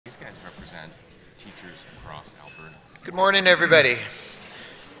teachers across Alberta. Good morning, everybody.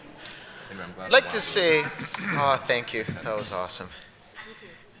 I'd like to say, oh, thank you. That was awesome.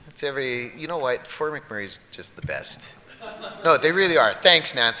 It's you know what? Fort McMurray's just the best. No, they really are.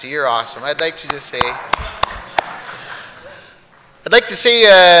 Thanks, Nancy. You're awesome. I'd like to say,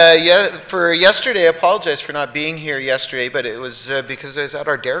 for yesterday, I apologize for not being here yesterday, but it was because I was at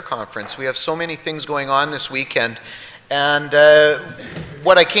our DARE conference. We have so many things going on this weekend. And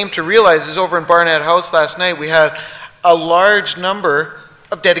what I came to realize is over in Barnett House last night, we had a large number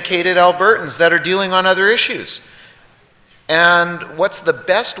of dedicated Albertans that are dealing on other issues. And what's the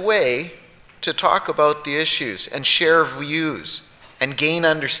best way to talk about the issues and share views and gain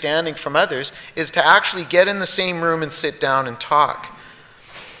understanding from others is to actually get in the same room and sit down and talk.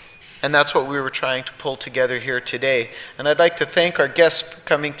 And that's what we were trying to pull together here today. And I'd like to thank our guests for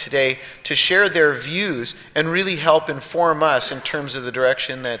coming today to share their views and really help inform us in terms of the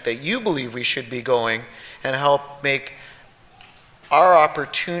direction that you believe we should be going and help make our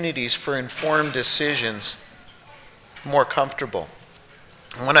opportunities for informed decisions more comfortable.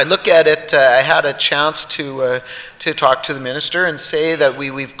 When I look at it, I had a chance to talk to the minister and say that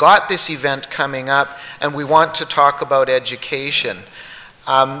we've got this event coming up and we want to talk about education.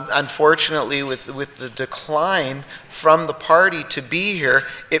 Unfortunately, with the decline from the party to be here,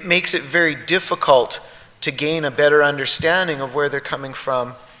 it makes it very difficult to gain a better understanding of where they're coming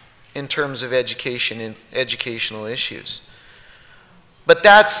from in terms of education and educational issues. But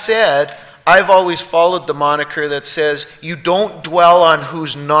that said, I've always followed the moniker that says you don't dwell on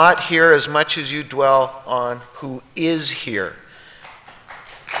who's not here as much as you dwell on who is here.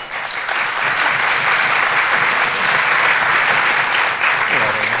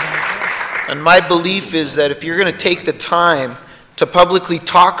 And my belief is that if you're going to take the time to publicly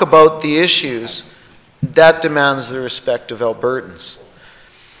talk about the issues, that demands the respect of Albertans.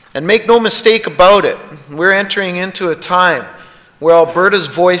 And make no mistake about it, we're entering into a time where Alberta's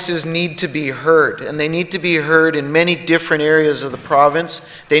voices need to be heard, and they need to be heard in many different areas of the province.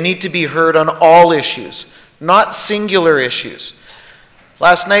 They need to be heard on all issues, not singular issues.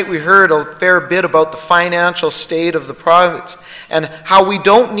 Last night we heard a fair bit about the financial state of the province and how we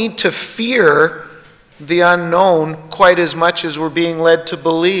don't need to fear the unknown quite as much as we're being led to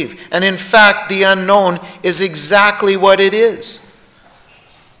believe. And in fact, the unknown is exactly what it is.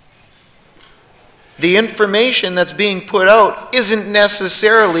 The information that's being put out isn't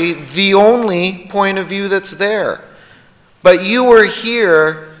necessarily the only point of view that's there. But you are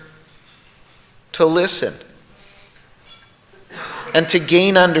here to listen and to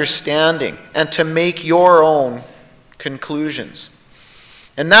gain understanding and to make your own conclusions.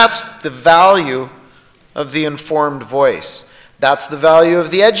 And that's the value of the informed voice. That's the value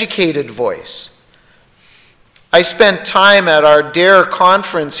of the educated voice. I spent time at our DARE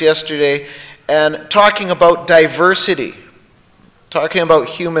conference yesterday and talking about diversity, talking about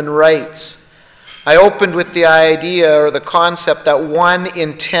human rights. I opened with the idea or the concept that 1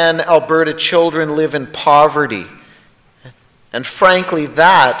 in 10 Alberta children live in poverty. And frankly,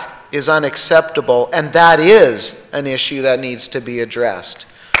 that is unacceptable, and that is an issue that needs to be addressed.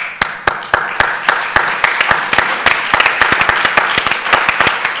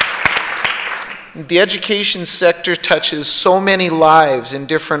 The education sector touches so many lives in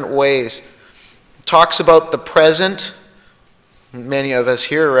different ways. It talks about the present. Many of us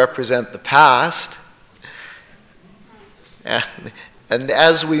here represent the past. And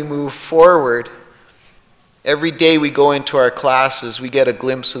as we move forward, every day we go into our classes, we get a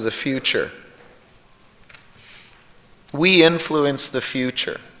glimpse of the future. We influence the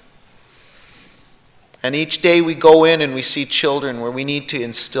future. And each day we go in and we see children where we need to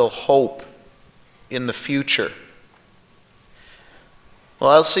instill hope in the future.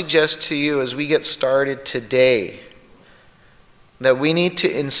 Well, I'll suggest to you as we get started today that we need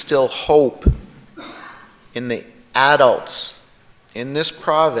to instill hope in the adults in this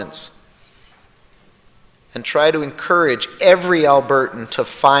province and try to encourage every Albertan to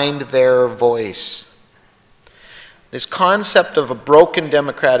find their voice. This concept of a broken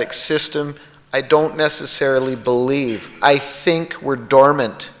democratic system, I don't necessarily believe. I think we're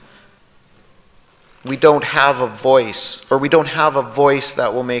dormant. We don't have a voice, or we don't have a voice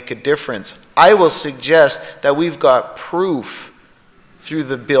that will make a difference. I will suggest that we've got proof through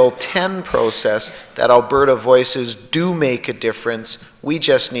the Bill 10 process that Alberta voices do make a difference. We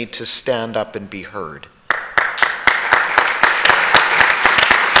just need to stand up and be heard.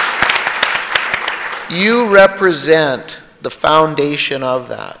 You represent the foundation of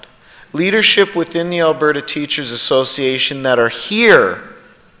that. Leadership within the Alberta Teachers Association that are here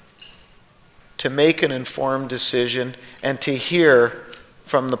to make an informed decision and to hear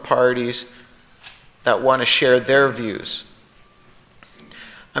from the parties that want to share their views.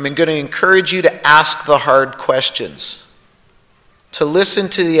 I'm going to encourage you to ask the hard questions, to listen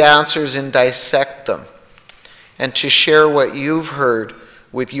to the answers and dissect them, and to share what you've heard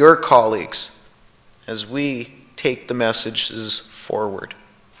with your colleagues as we take the messages forward.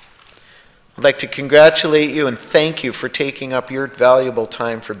 I'd like to congratulate you and thank you for taking up your valuable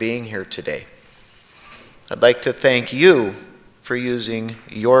time for being here today. I'd like to thank you for using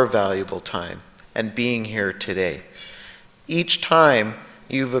your valuable time and being here today. Each time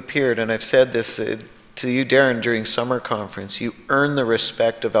you've appeared, and I've said this to you, Deron, during summer conference, you earn the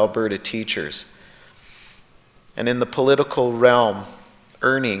respect of Alberta teachers. And in the political realm,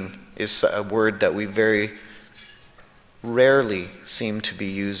 earning is a word that we very rarely seem to be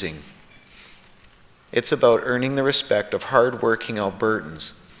using. It's about earning the respect of hard-working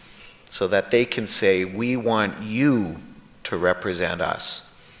Albertans so that they can say, we want you to represent us.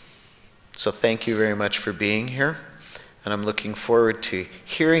 So thank you very much for being here, and I'm looking forward to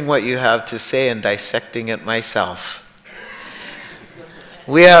hearing what you have to say and dissecting it myself.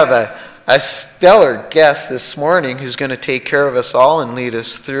 We have a stellar guest this morning who's going to take care of us all and lead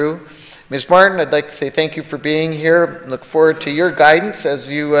us through. Ms. Martin, I'd like to say thank you for being here. Look forward to your guidance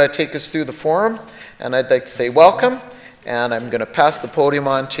as you take us through the forum. And I'd like to say welcome, and I'm going to pass the podium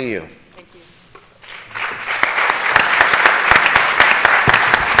on to you. Thank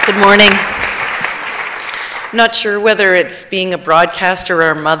you. Good morning. Not sure whether it's being a broadcaster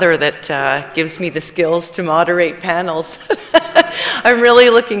or a mother that gives me the skills to moderate panels. I'm really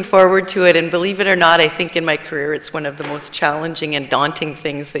looking forward to it, and believe it or not, I think in my career it's one of the most challenging and daunting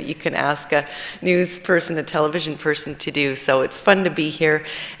things that you can ask a news person, a television person to do. So it's fun to be here,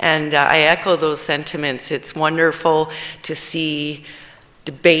 and I echo those sentiments. It's wonderful to see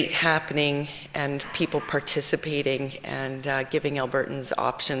debate happening and people participating and giving Albertans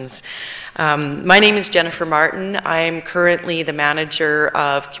options. My name is Jennifer Martin. I'm currently the manager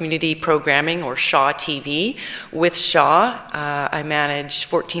of community programming, or Shaw TV. With Shaw, I manage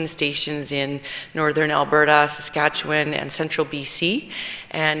 14 stations in northern Alberta, Saskatchewan, and central BC.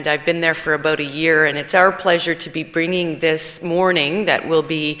 And I've been there for about a year, and it's our pleasure to be bringing this morning that will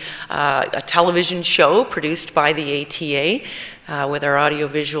be a television show produced by the ATA. With our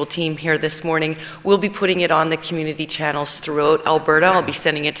audiovisual team here this morning. We'll be putting it on the community channels throughout Alberta. I'll be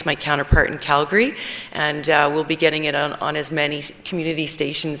sending it to my counterpart in Calgary, and we'll be getting it on as many community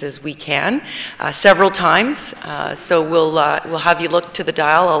stations as we can, several times. So we'll have you look to the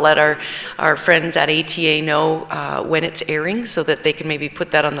dial. I'll let our friends at ATA know when it's airing so that they can maybe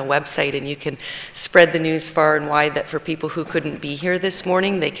put that on the website, and you can spread the news far and wide that for people who couldn't be here this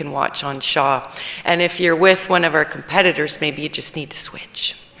morning, they can watch on Shaw. And if you're with one of our competitors, maybe you just need to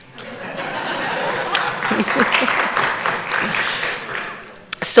switch.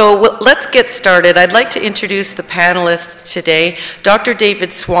 So let's get started. I'd like to introduce the panelists today. Dr.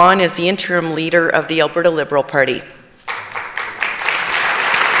 David Swann is the interim leader of the Alberta Liberal Party.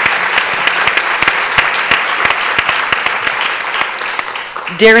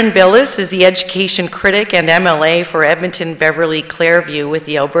 Deron Bilous is the education critic and MLA for Edmonton, Beverly, Clairview with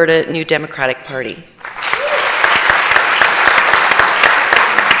the Alberta New Democratic Party.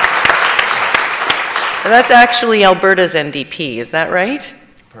 That's actually Alberta's NDP, is that right?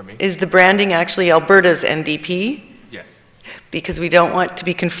 Pardon me? Is the branding actually Alberta's NDP? Yes. Because we don't want to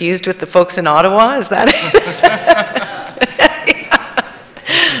be confused with the folks in Ottawa, is that it?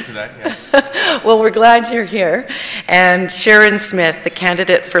 For that, yes. Well, we're glad you're here. And Sharon Smith, the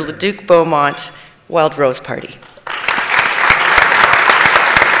candidate for Leduc Beaumont, Wildrose Party.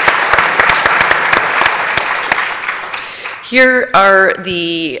 Here are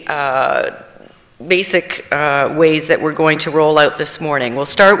the basic ways that we're going to roll out this morning. We'll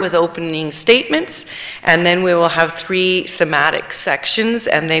start with opening statements, and then we will have 3 thematic sections,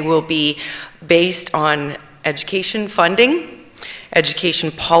 and they will be based on education funding, education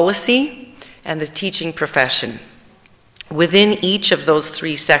policy, and the teaching profession. Within each of those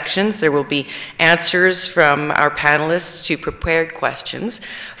 3 sections, there will be answers from our panelists to prepared questions,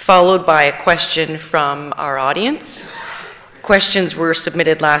 followed by a question from our audience. Questions were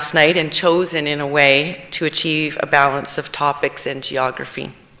submitted last night and chosen in a way to achieve a balance of topics and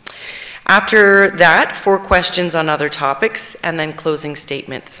geography. After that, 4 questions on other topics, and then closing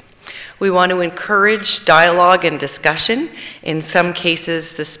statements. We want to encourage dialogue and discussion. In some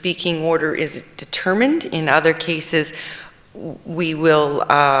cases, the speaking order is determined. In other cases, we will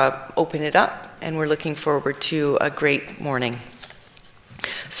open it up, and we're looking forward to a great morning.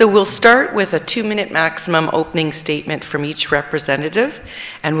 So we'll start with a 2-minute maximum opening statement from each representative,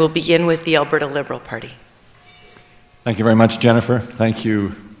 and we'll begin with the Alberta Liberal Party. Thank you very much, Jennifer. Thank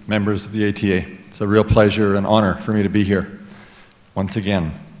you, members of the ATA. It's a real pleasure and honor for me to be here once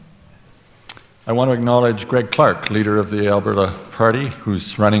again. I want to acknowledge Greg Clark, leader of the Alberta Party,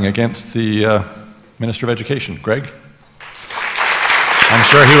 who's running against the Minister of Education. Greg? I'm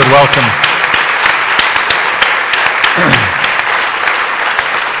sure he would welcome.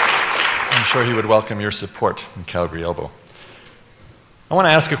 I'm sure he would welcome your support in Calgary Elbow. I want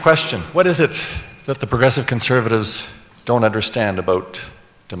to ask a question. What is it that the Progressive Conservatives don't understand about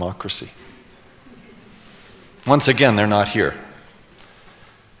democracy? Once again, they're not here.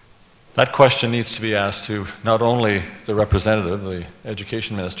 That question needs to be asked to not only the representative, the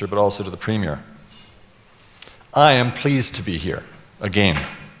education minister, but also to the premier. I am pleased to be here again.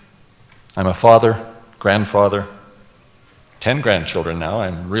 I'm a father, grandfather, 10 grandchildren now.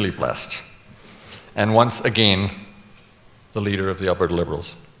 I'm really blessed. And once again, the leader of the Alberta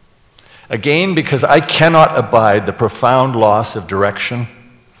Liberals. Again, because I cannot abide the profound loss of direction,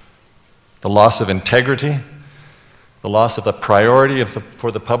 the loss of integrity, the loss of the priority for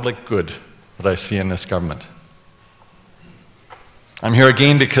the public good that I see in this government. I'm here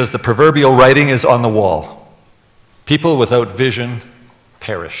again because the proverbial writing is on the wall. People without vision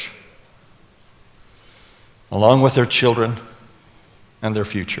perish, along with their children and their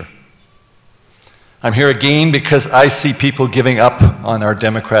future. I'm here again because I see people giving up on our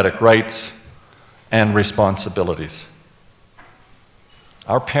democratic rights and responsibilities.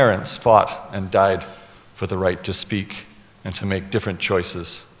 Our parents fought and died for the right to speak and to make different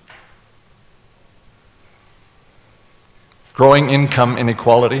choices. Growing income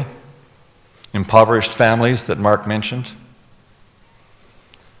inequality, impoverished families that Mark mentioned.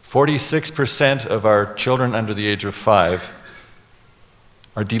 46% of our children under the age of 5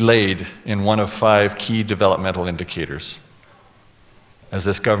 are delayed in one of 5 key developmental indicators as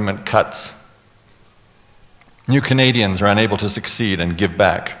this government cuts. New Canadians are unable to succeed and give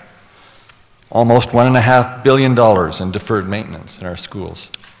back. Almost $1.5 billion in deferred maintenance in our schools.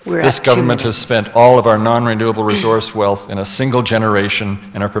 This government has spent all of our non-renewable resource wealth in a single generation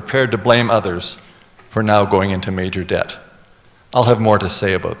and are prepared to blame others for now going into major debt. I'll have more to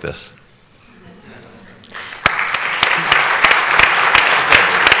say about this.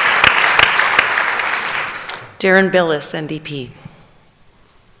 Deron Bilous, NDP.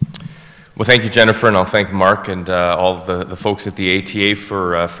 Well, thank you, Jennifer, and I'll thank Mark and all the folks at the ATA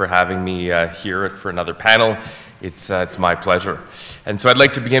for having me here for another panel. It's my pleasure. And so I'd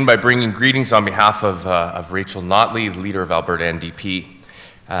like to begin by bringing greetings on behalf of Rachel Notley, the leader of Alberta NDP,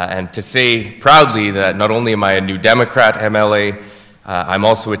 and to say proudly that not only am I a New Democrat MLA, I'm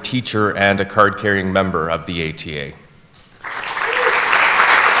also a teacher and a card-carrying member of the ATA.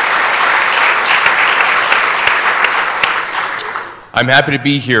 I'm happy to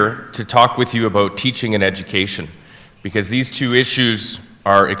be here to talk with you about teaching and education, because these two issues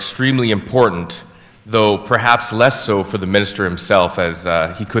are extremely important, though perhaps less so for the minister himself, as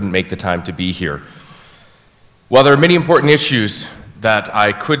he couldn't make the time to be here. While there are many important issues that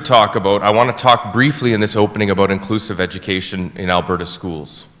I could talk about, I want to talk briefly in this opening about inclusive education in Alberta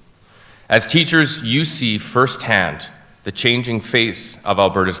schools. As teachers, you see firsthand the changing face of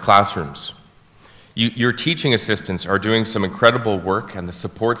Alberta's classrooms. Your teaching assistants are doing some incredible work, and the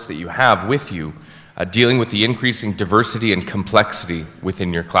supports that you have with you dealing with the increasing diversity and complexity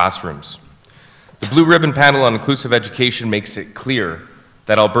within your classrooms. The Blue Ribbon Panel on Inclusive Education makes it clear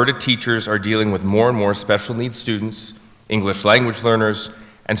that Alberta teachers are dealing with more and more special needs students, English language learners,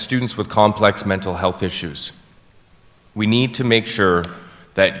 and students with complex mental health issues. We need to make sure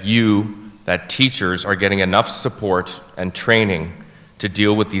that teachers are getting enough support and training to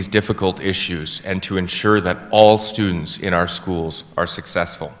deal with these difficult issues and to ensure that all students in our schools are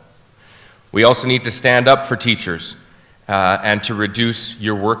successful. We also need to stand up for teachers and to reduce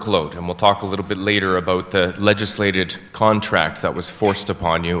your workload. And we'll talk a little bit later about the legislated contract that was forced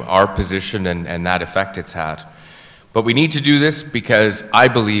upon you, our position and that effect it's had. But we need to do this because I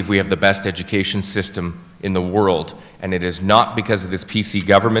believe we have the best education system in the world, and it is not because of this PC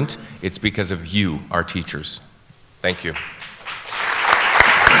government, it's because of you, our teachers. Thank you.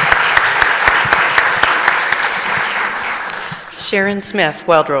 Sharon Smith,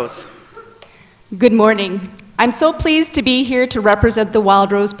 Wildrose. Good morning. I'm so pleased to be here to represent the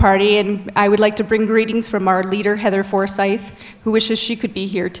Wildrose Party, and I would like to bring greetings from our leader, Heather Forsyth, who wishes she could be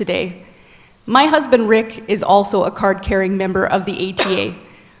here today. My husband, Rick, is also a card-carrying member of the ATA.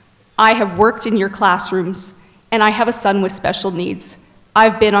 I have worked in your classrooms, and I have a son with special needs.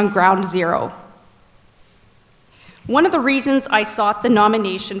 I've been on ground zero. One of the reasons I sought the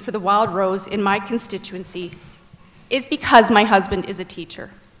nomination for the Wildrose in my constituency is because my husband is a teacher.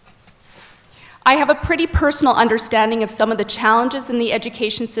 I have a pretty personal understanding of some of the challenges in the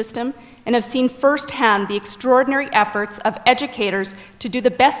education system and have seen firsthand the extraordinary efforts of educators to do the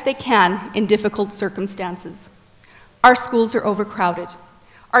best they can in difficult circumstances. Our schools are overcrowded.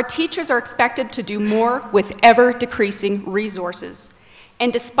 Our teachers are expected to do more with ever-decreasing resources.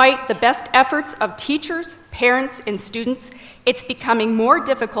 And despite the best efforts of teachers, parents, and students, it's becoming more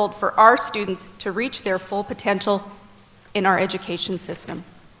difficult for our students to reach their full potential in our education system.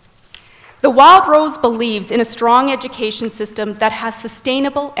 The Wildrose believes in a strong education system that has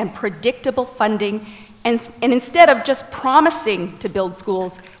sustainable and predictable funding, and instead of just promising to build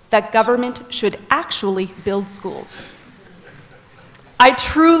schools, that government should actually build schools. I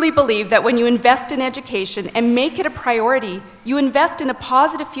truly believe that when you invest in education and make it a priority, you invest in a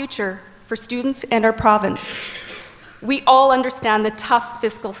positive future for students and our province. We all understand the tough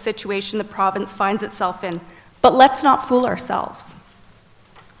fiscal situation the province finds itself in, but let's not fool ourselves.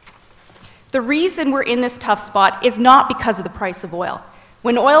 The reason we're in this tough spot is not because of the price of oil.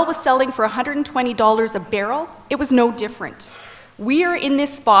 When oil was selling for $120 a barrel, it was no different. We are in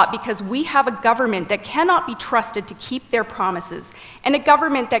this spot because we have a government that cannot be trusted to keep their promises, and a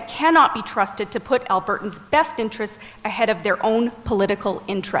government that cannot be trusted to put Albertans' best interests ahead of their own political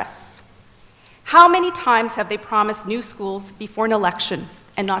interests. How many times have they promised new schools before an election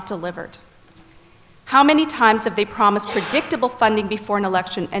and not delivered? How many times have they promised predictable funding before an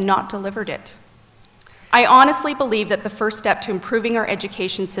election and not delivered it? I honestly believe that the first step to improving our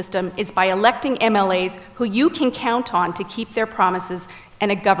education system is by electing MLAs who you can count on to keep their promises and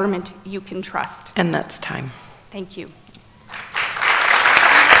a government you can trust. And that's time. Thank you.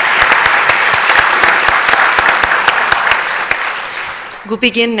 We'll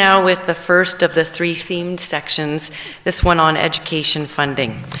begin now with the first of the three themed sections, this one on education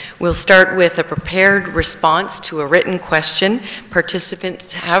funding. We'll start with a prepared response to a written question.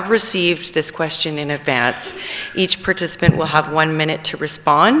 Participants have received this question in advance. Each participant will have 1 minute to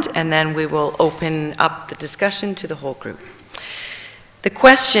respond, and then we will open up the discussion to the whole group. The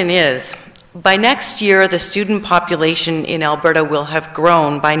question is, by next year, the student population in Alberta will have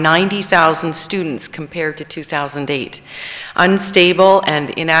grown by 90,000 students compared to 2008. Unstable and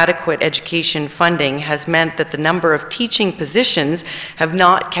inadequate education funding has meant that the number of teaching positions have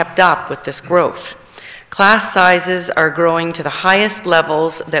not kept up with this growth. Class sizes are growing to the highest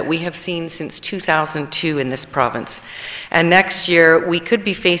levels that we have seen since 2002 in this province. And next year, we could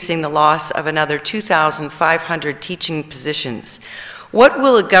be facing the loss of another 2,500 teaching positions. What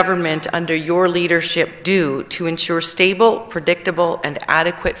will a government under your leadership do to ensure stable, predictable, and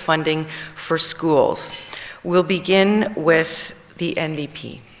adequate funding for schools? We'll begin with the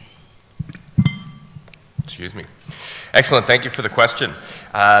NDP. Excuse me. Excellent, thank you for the question.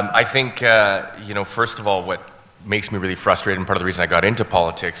 I think, first of all, what makes me really frustrated, and part of the reason I got into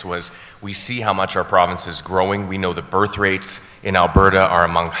politics, was we see how much our province is growing. We know the birth rates in Alberta are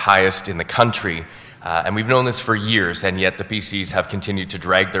among highest in the country. And we've known this for years, and yet the PCs have continued to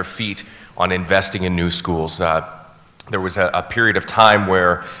drag their feet on investing in new schools. There was a period of time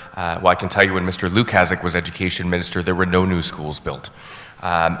where, I can tell you when Mr. Lukaszak was education minister, there were no new schools built.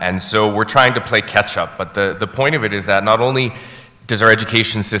 And so we're trying to play catch up, but the point of it is that not only does our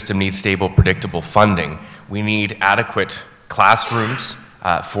education system need stable, predictable funding, we need adequate classrooms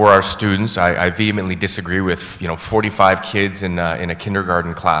for our students. I vehemently disagree with 45 kids in a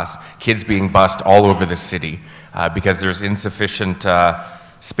kindergarten class, kids being bused all over the city because there's insufficient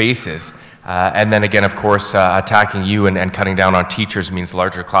spaces. And then again, of course, attacking you and cutting down on teachers means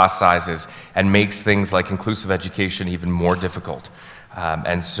larger class sizes and makes things like inclusive education even more difficult.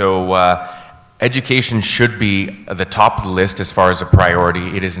 And so education should be at the top of the list as far as a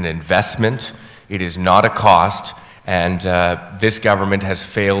priority. It is an investment. It is not a cost. And this government has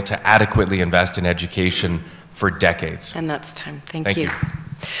failed to adequately invest in education for decades. And that's time. Thank you.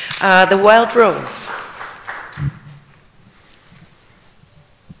 The Wildrose.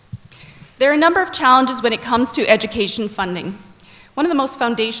 There are a number of challenges when it comes to education funding. One of the most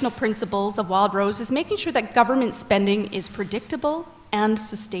foundational principles of Wildrose is making sure that government spending is predictable and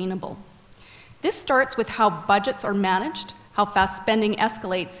sustainable. This starts with how budgets are managed, how fast spending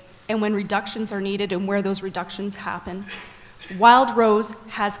escalates, and when reductions are needed and where those reductions happen. Wildrose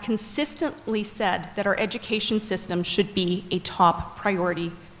has consistently said that our education system should be a top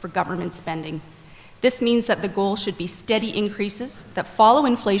priority for government spending. This means that the goal should be steady increases that follow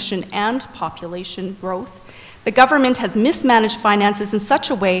inflation and population growth. The government has mismanaged finances in such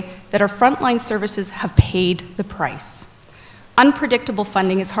a way that our frontline services have paid the price. Unpredictable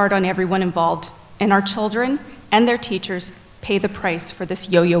funding is hard on everyone involved, and our children and their teachers pay the price for this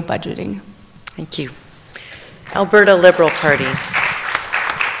yo-yo budgeting. Thank you. Alberta Liberal Party.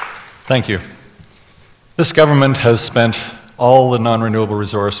 Thank you. This government has spent all the non-renewable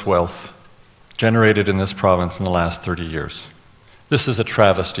resource wealth generated in this province in the last 30 years. This is a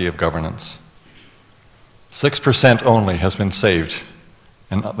travesty of governance. 6% only has been saved,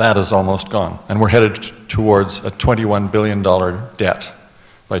 and that is almost gone. And we're headed towards a $21 billion debt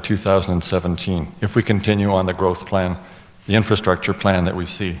by 2017, if we continue on the growth plan, the infrastructure plan that we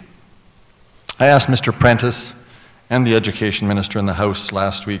see. I asked Mr. Prentice and the Education Minister in the House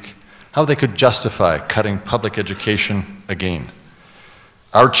last week how they could justify cutting public education again.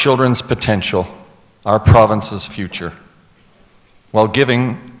 Our children's potential, our province's future, while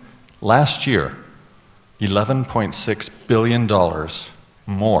giving, last year, $11.6 billion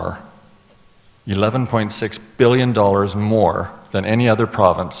more, $11.6 billion more than any other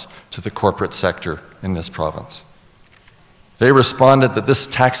province to the corporate sector in this province. They responded that this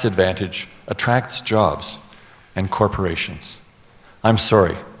tax advantage attracts jobs and corporations. I'm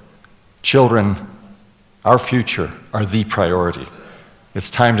sorry, children, our future, are the priority. It's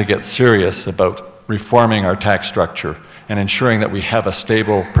time to get serious about reforming our tax structure and ensuring that we have a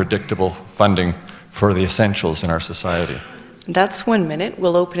stable, predictable funding for the essentials in our society. That's 1 minute.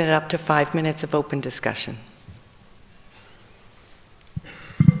 We'll open it up to 5 minutes of open discussion.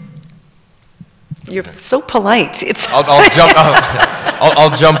 You're so polite.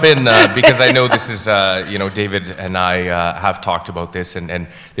 I'll jump in because I know this is, David and I have talked about this, and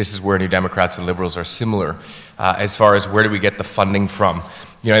this is where New Democrats and Liberals are similar as far as where do we get the funding from.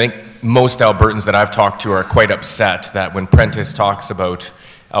 I think most Albertans that I've talked to are quite upset that when Prentice talks about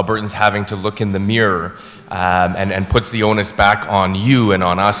Albertans having to look in the mirror and puts the onus back on you and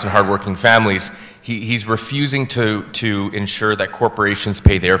on us and hardworking families, he's refusing to ensure that corporations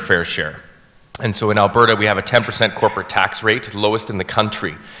pay their fair share. And so in Alberta, we have a 10% corporate tax rate, the lowest in the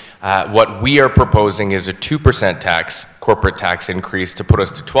country. What we are proposing is a 2% corporate tax increase to put us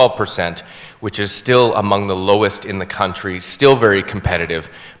to 12%, which is still among the lowest in the country, still very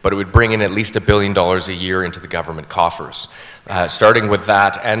competitive, but it would bring in at least $1 billion a year into the government coffers. Starting with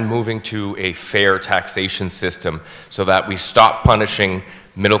that and moving to a fair taxation system so that we stop punishing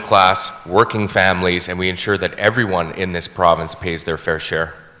middle class, working families, and we ensure that everyone in this province pays their fair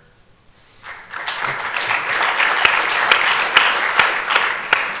share.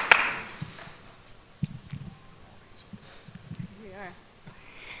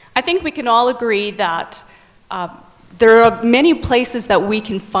 I think we can all agree that there are many places that we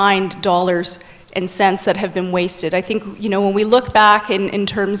can find dollars and cents that have been wasted. I think, when we look back in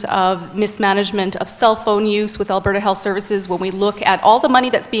terms of mismanagement of cell phone use with Alberta Health Services, when we look at all the money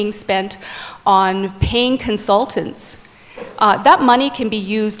that's being spent on paying consultants, that money can be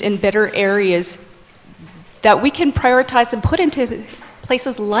used in better areas that we can prioritize and put into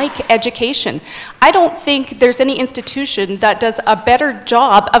places like education. I don't think there's any institution that does a better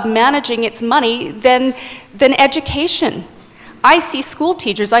job of managing its money than education. I see school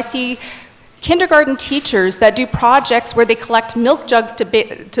teachers, I see kindergarten teachers that do projects where they collect milk jugs to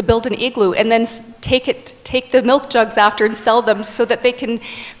build an igloo and then take the milk jugs after and sell them so that they can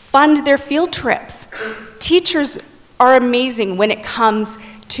fund their field trips. Teachers are amazing when it comes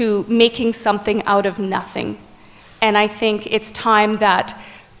to making something out of nothing. And I think it's time that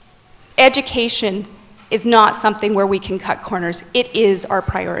education is not something where we can cut corners. It is our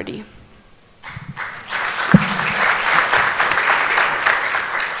priority.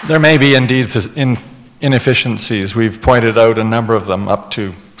 There may be indeed inefficiencies. We've pointed out a number of them, up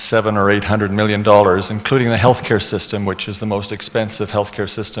to $700 or $800 million, including the healthcare system, which is the most expensive healthcare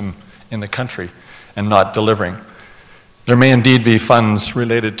system in the country, and not delivering. There may indeed be funds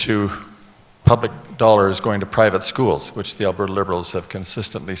related to public dollars going to private schools, which the Alberta Liberals have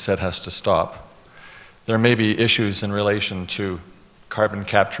consistently said has to stop. There may be issues in relation to carbon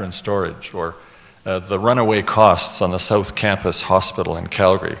capture and storage, or the runaway costs on the South Campus Hospital in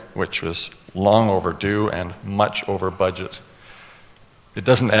Calgary, which was long overdue and much over budget. It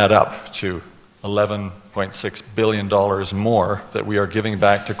doesn't add up to $11.6 billion more that we are giving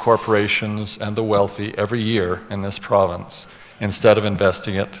back to corporations and the wealthy every year in this province, instead of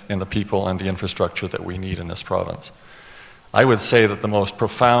investing it in the people and the infrastructure that we need in this province. I would say that the most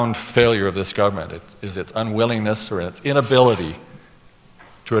profound failure of this government is its unwillingness or its inability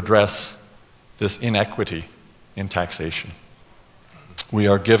to address this inequity in taxation. We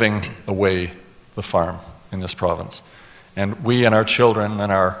are giving away the farm in this province. And we and our children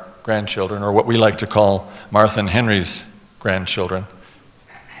and our grandchildren, or what we like to call Martha and Henry's grandchildren,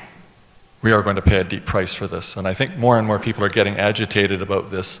 we are going to pay a deep price for this. And I think more and more people are getting agitated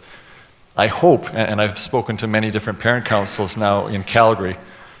about this. I hope, and I've spoken to many different parent councils now in Calgary,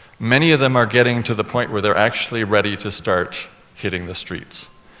 many of them are getting to the point where they're actually ready to start hitting the streets.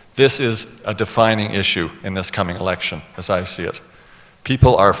 This is a defining issue in this coming election, as I see it.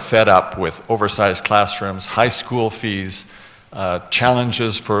 People are fed up with oversized classrooms, high school fees,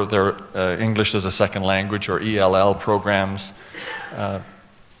 challenges for their English as a second language or ELL programs.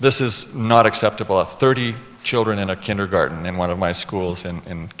 This is not acceptable. 30 children in a kindergarten in one of my schools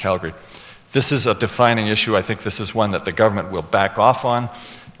in Calgary. This is a defining issue. I think this is one that the government will back off on.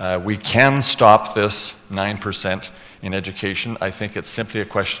 We can stop this 9% in education. I think it's simply a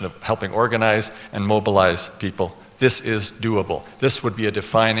question of helping organize and mobilize people. This is doable. This would be a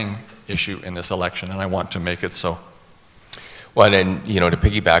defining issue in this election, and I want to make it so. Well, and you know, to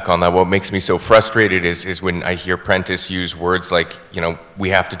piggyback on that, what makes me so frustrated is when I hear Prentice use words like, you know, we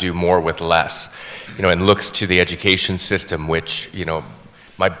have to do more with less, you know, and looks to the education system, which, you know,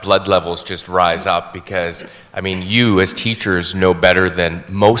 my blood levels just rise up because, I mean, you as teachers know better than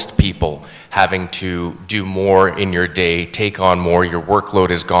most people having to do more in your day, take on more, your workload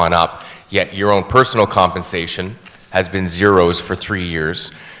has gone up, yet your own personal compensation has been zeros for 3 years,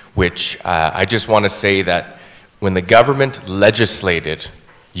 which I just want to say that when the government legislated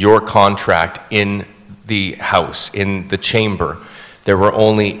your contract in the House, in the chamber, there were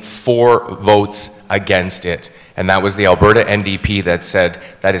only 4 votes against it. And that was the Alberta NDP that said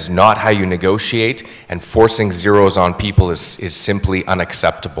that is not how you negotiate, and forcing zeros on people is simply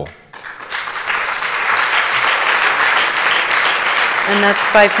unacceptable. And that's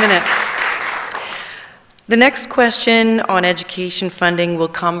 5 minutes. The next question on education funding will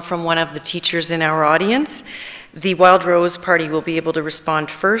come from one of the teachers in our audience. The Wildrose Party will be able to respond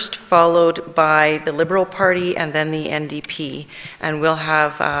first, followed by the Liberal Party and then the NDP. And we'll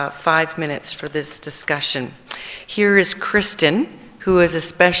have 5 minutes for this discussion. Here is Kristen, who is a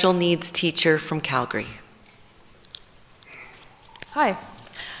special needs teacher from Calgary. Hi.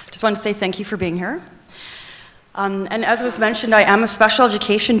 Just want to say thank you for being here. And as was mentioned, I am a special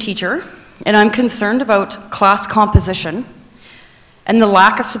education teacher, and I'm concerned about class composition and the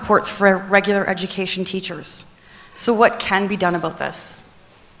lack of supports for regular education teachers. So what can be done about this?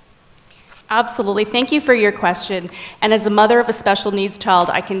 Absolutely. Thank you for your question. And as a mother of a special needs child,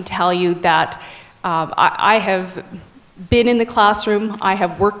 I can tell you that I have been in the classroom. I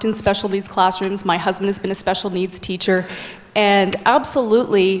have worked in special needs classrooms. My husband has been a special needs teacher. And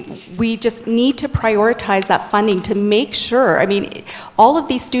absolutely, we just need to prioritize that funding to make sure, I mean, all of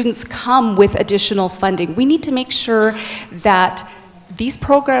these students come with additional funding. We need to make sure that these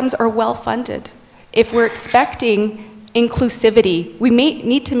programs are well funded. If we're expecting inclusivity, we may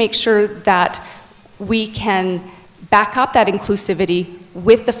need to make sure that we can back up that inclusivity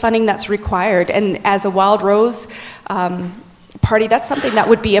with the funding that's required. And as a Wildrose party, that's something that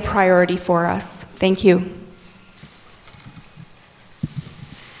would be a priority for us. Thank you.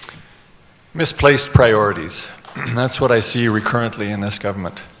 Misplaced priorities. That's what I see recurrently in this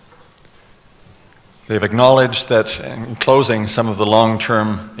government. They've acknowledged that in closing some of the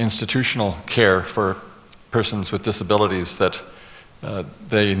long-term institutional care for persons with disabilities, that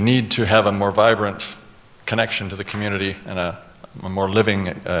they need to have a more vibrant connection to the community and a more living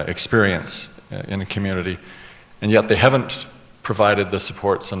experience in the community. And yet they haven't provided the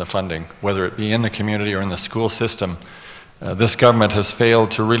supports and the funding, whether it be in the community or in the school system. This government has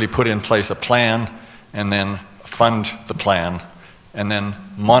failed to really put in place a plan and then fund the plan and then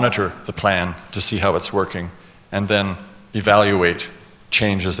monitor the plan to see how it's working and then evaluate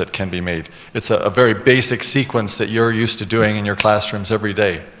changes that can be made. It's a very basic sequence that you're used to doing in your classrooms every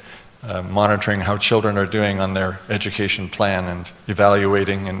day, monitoring how children are doing on their education plan and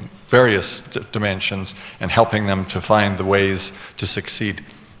evaluating in various dimensions and helping them to find the ways to succeed.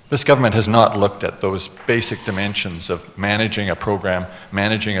 This government has not looked at those basic dimensions of managing a program,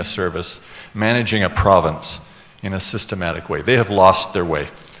 managing a service, managing a province in a systematic way. They have lost their way.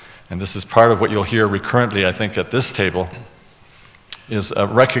 And this is part of what you'll hear recurrently, I think, at this table, is a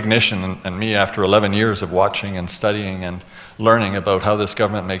recognition, and me after 11 years of watching and studying and learning about how this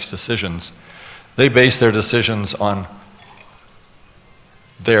government makes decisions, they base their decisions on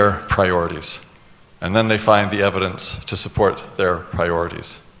their priorities. And then they find the evidence to support their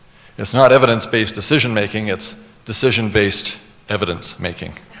priorities. It's not evidence-based decision-making, it's decision-based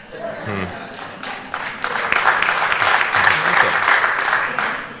evidence-making.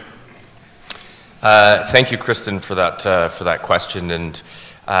 Thank you, Kristen, for that question. And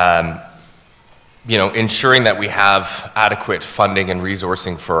you know, ensuring that we have adequate funding and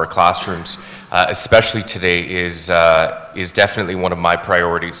resourcing for our classrooms, especially today, is definitely one of my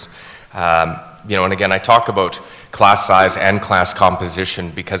priorities. You know, and again, I talk about class size and class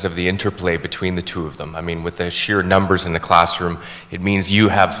composition because of the interplay between the two of them. I mean, with the sheer numbers in the classroom, it means you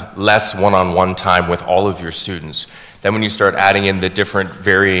have less one-on-one time with all of your students. Then when you start adding in the different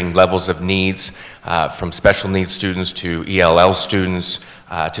varying levels of needs, from special needs students to ELL students,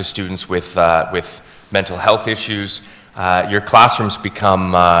 to students with mental health issues, your classrooms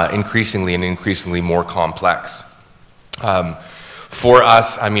become increasingly more complex. For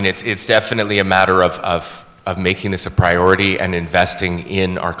us, I mean, it's definitely a matter of making this a priority and investing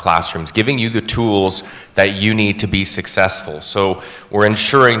in our classrooms, giving you the tools that you need to be successful. So we're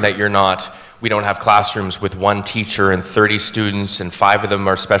ensuring that we don't have classrooms with one teacher and 30 students and 5 of them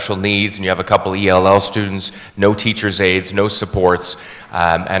are special needs, and you have a couple ELL students, no teacher's aides, no supports.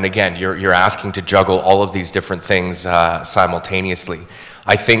 And again, you're asking to juggle all of these different things simultaneously.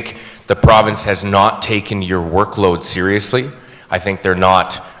 I think the province has not taken your workload seriously. I think they're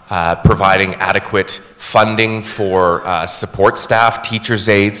not providing adequate funding for support staff, teacher's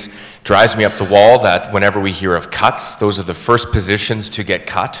aides. Drives me up the wall that whenever we hear of cuts, those are the first positions to get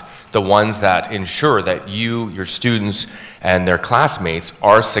cut, the ones that ensure that your students, and their classmates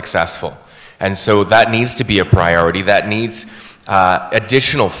are successful. And so that needs to be a priority. That needs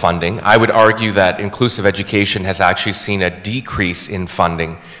additional funding. I would argue that inclusive education has actually seen a decrease in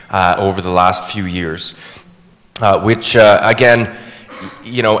funding over the last few years, which again,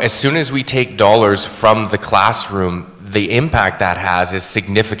 you know, as soon as we take dollars from the classroom, the impact that has is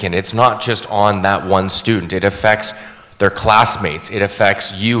significant. It's not just on that one student. It affects their classmates. It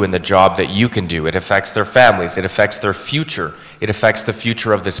affects you and the job that you can do. It affects their families. It affects their future. It affects the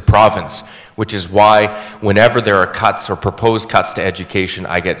future of this province, which is why whenever there are cuts or proposed cuts to education,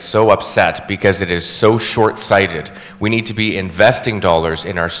 I get so upset because it is so short-sighted. We need to be investing dollars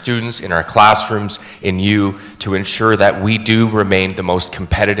in our students, in our classrooms, in you, to ensure that we do remain the most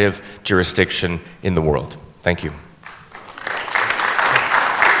competitive jurisdiction in the world. Thank you.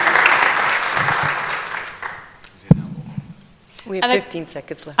 We have 15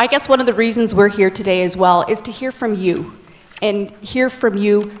 seconds left. I guess one of the reasons we're here today as well is to hear from you, and hear from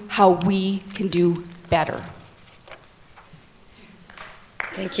you how we can do better.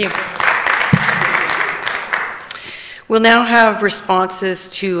 Thank you. We'll now have responses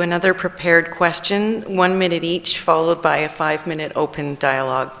to another prepared question, 1 minute each, followed by a 5-minute open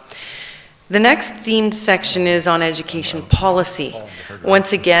dialogue. The next themed section is on education policy.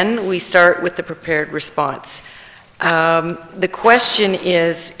 Once again, we start with the prepared response. The question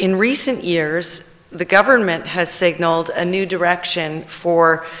is, in recent years, the government has signaled a new direction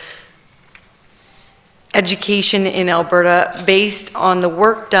for education in Alberta based on the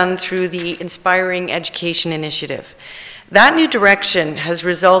work done through the Inspiring Education Initiative. That new direction has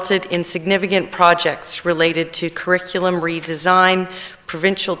resulted in significant projects related to curriculum redesign,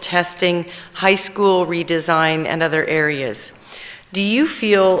 provincial testing, high school redesign, and other areas. Do you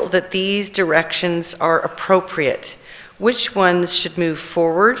feel that these directions are appropriate? Which ones should move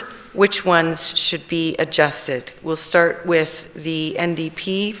forward? Which ones should be adjusted? We'll start with the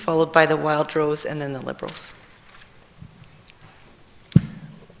NDP, followed by the Wildrose, and then the Liberals.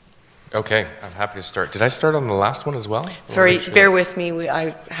 Okay, I'm happy to start. Did I start on the last one as well? Sorry, bear with me.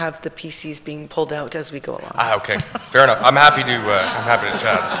 I have the PCs being pulled out as we go along. Ah, okay, fair enough. I'm happy to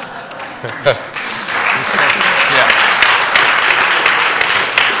chat. Yeah.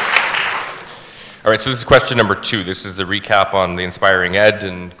 All right, so this is question number 2. This is the recap on the Inspiring Ed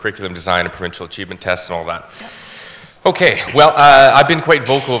and curriculum design and provincial achievement tests and all that. Okay, well, I've been quite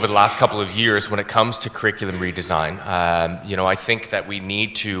vocal over the last couple of years when it comes to curriculum redesign. You know, I think that we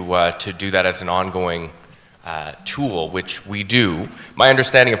need to do that as an ongoing tool, which we do. My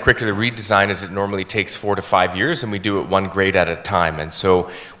understanding of curricular redesign is it normally takes 4 to 5 years, and we do it 1 grade at a time. And so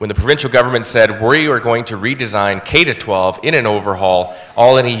when the provincial government said, we are going to redesign K-12 in an overhaul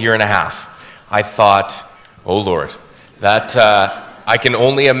all in a year and a half, I thought, oh Lord, that I can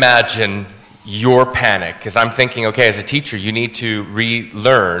only imagine your panic, because I'm thinking, okay, as a teacher, you need to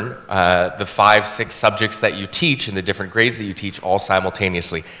relearn the 5, 6 subjects that you teach and the different grades that you teach all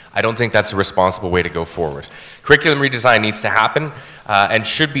simultaneously. I don't think that's a responsible way to go forward. Curriculum redesign needs to happen and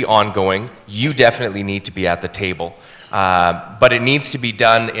should be ongoing. You definitely need to be at the table. But it needs to be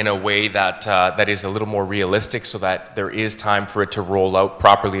done in a way that, that is a little more realistic so that there is time for it to roll out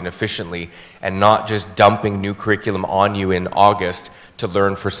properly and efficiently, and not just dumping new curriculum on you in August to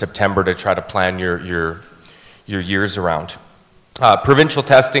learn for September to try to plan your years around. Provincial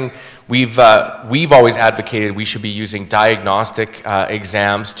testing, we've always advocated we should be using diagnostic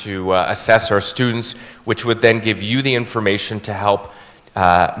exams to assess our students, which would then give you the information to help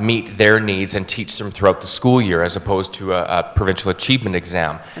meet their needs and teach them throughout the school year, as opposed to a provincial achievement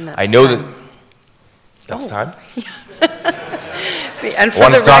exam. I know that that's time. See, and I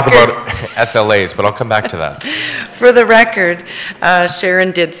wanted to talk about SLAs, but I'll come back to that. For the record,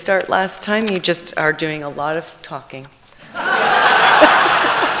 Sharon did start last time. You just are doing a lot of talking.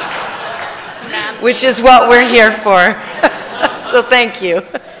 Which is what we're here for. So thank you.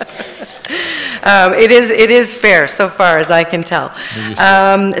 It is fair so far as I can tell.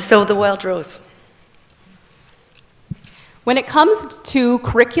 So the Wildrose. When it comes to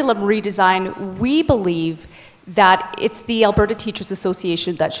curriculum redesign, we believe that it's the Alberta Teachers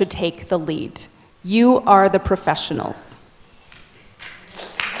Association that should take the lead. You are the professionals.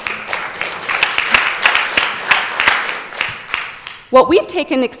 What we've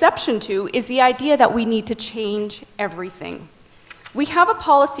taken exception to is the idea that we need to change everything. We have a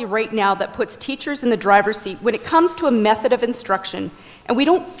policy right now that puts teachers in the driver's seat when it comes to a method of instruction, and we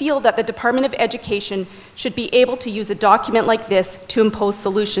don't feel that the Department of Education should be able to use a document like this to impose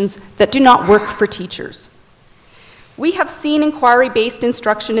solutions that do not work for teachers. We have seen inquiry-based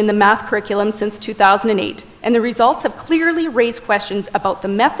instruction in the math curriculum since 2008, and the results have clearly raised questions about the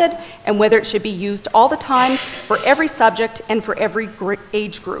method and whether it should be used all the time for every subject and for every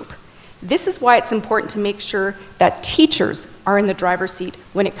age group. This is why it's important to make sure that teachers are in the driver's seat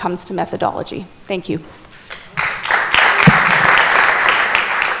when it comes to methodology. Thank you.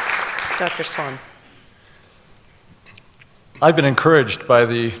 Dr. Swann. I've been encouraged by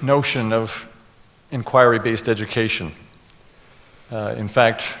the notion of inquiry-based education. In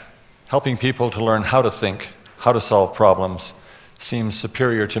fact, helping people to learn how to think, how to solve problems, seems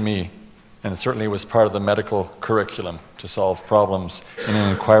superior to me, and it certainly was part of the medical curriculum to solve problems in an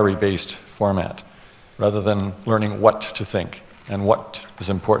inquiry-based format, rather than learning what to think and what is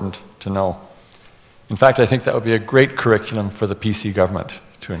important to know. In fact, I think that would be a great curriculum for the PC government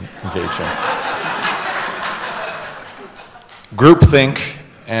to engage in. Groupthink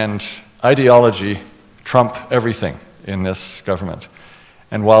and ideology trump everything in this government.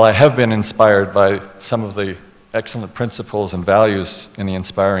 And while I have been inspired by some of the excellent principles and values in the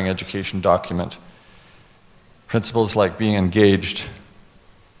Inspiring Education document, principles like being engaged,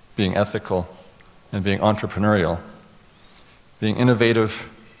 being ethical, and being entrepreneurial, being innovative,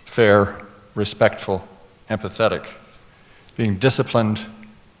 fair, respectful, empathetic, being disciplined,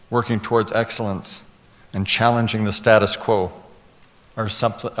 working towards excellence, and challenging the status quo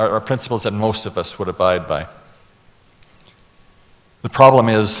are principles that most of us would abide by. The problem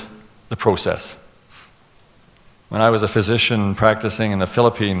is the process. When I was a physician practicing in the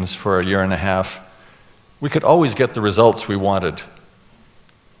Philippines for a year and a half, we could always get the results we wanted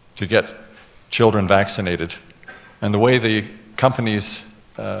to get children vaccinated. And the way the companies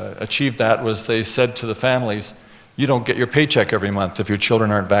achieved that was they said to the families, you don't get your paycheck every month if your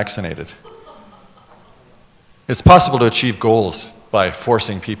children aren't vaccinated. It's possible to achieve goals by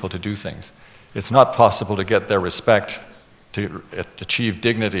forcing people to do things. It's not possible to get their respect, to achieve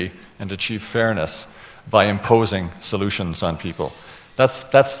dignity and achieve fairness by imposing solutions on people.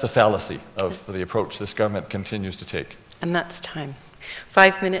 That's the fallacy of the approach this government continues to take. And that's time.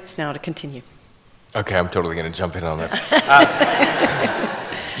 5 minutes now to continue. Okay, I'm totally going to jump in on this.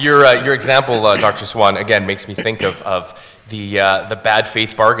 Your example, Dr. Swann, again, makes me think of the bad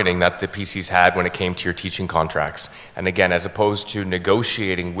faith bargaining that the PCs had when it came to your teaching contracts. And again, as opposed to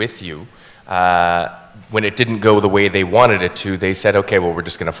negotiating with you, when it didn't go the way they wanted it to, they said, okay, well, we're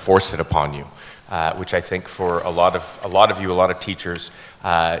just going to force it upon you. Which I think for a lot of teachers,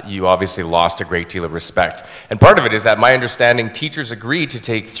 you obviously lost a great deal of respect. And part of it is that my understanding, teachers agreed to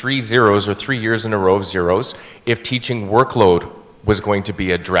take 3 zeros or 3 years in a row of zeros if teaching workload was going to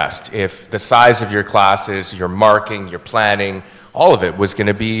be addressed. If the size of your classes, your marking, your planning, all of it was going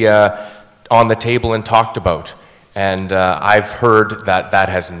to be on the table and talked about. And I've heard that that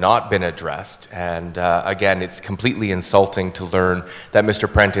has not been addressed. And again, it's completely insulting to learn that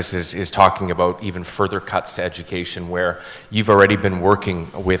Mr. Prentice is talking about even further cuts to education where you've already been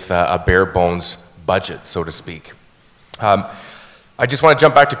working with a bare bones budget, so to speak. I just want to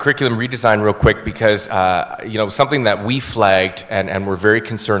jump back to curriculum redesign real quick because you know, something that we flagged and we're very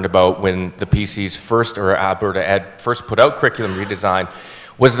concerned about when the PCs first, or Alberta Ed first put out curriculum redesign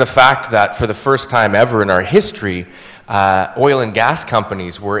was the fact that for the first time ever in our history, oil and gas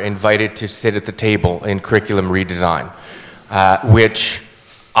companies were invited to sit at the table in curriculum redesign, which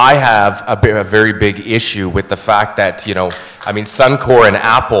I have a very big issue with the fact that, you know, I mean, Suncor and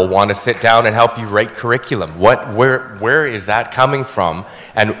Apple want to sit down and help you write curriculum. Where is that coming from?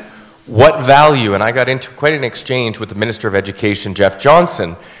 And what value? And I got into quite an exchange with the Minister of Education, Jeff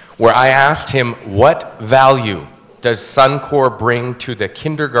Johnson, where I asked him, what value does Suncor bring to the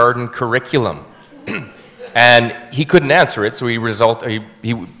kindergarten curriculum? And he couldn't answer it, so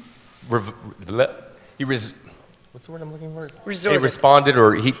what's the word I'm looking for? Resorted. He responded,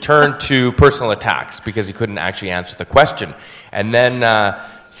 or he turned to personal attacks because he couldn't actually answer the question. And then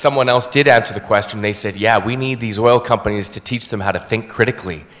someone else did answer the question. They said, yeah, we need these oil companies to teach them how to think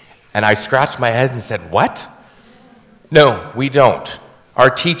critically. And I scratched my head and said, what? No, we don't. Our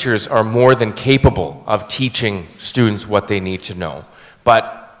teachers are more than capable of teaching students what they need to know.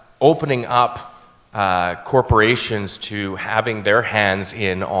 But opening up corporations to having their hands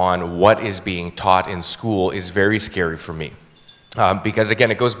in on what is being taught in school is very scary for me. Because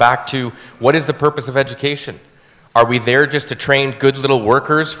again, it goes back to, what is the purpose of education? Are we there just to train good little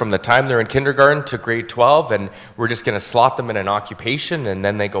workers from the time they're in kindergarten to grade 12, and we're just going to slot them in an occupation and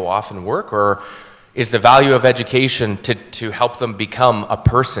then they go off and work? Or is the value of education to help them become a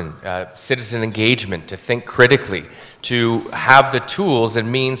person, citizen engagement, to think critically, to have the tools and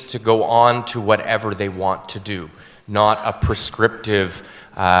means to go on to whatever they want to do, not a prescriptive,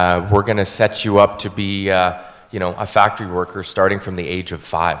 we're going to set you up to be a factory worker starting from the age of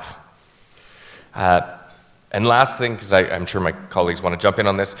 5. And last thing, because I'm sure my colleagues want to jump in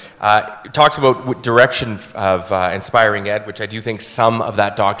on this, it talks about direction of inspiring ed, which I do think some of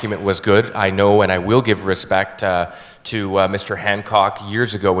that document was good. I know and I will give respect to Mr. Hancock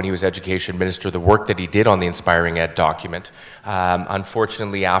years ago when he was education minister, the work that he did on the inspiring ed document.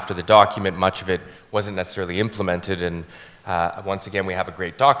 Unfortunately, after the document, much of it wasn't necessarily implemented, and once again, we have a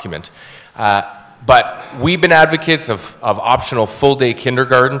great document. But we've been advocates of optional full-day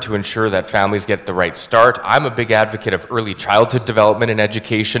kindergarten to ensure that families get the right start. I'm a big advocate of early childhood development in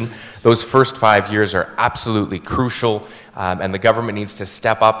education. Those first 5 years are absolutely crucial, and the government needs to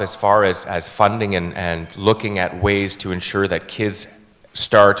step up as far as funding and looking at ways to ensure that kids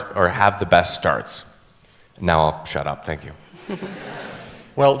start or have the best starts. Now I'll shut up. Thank you.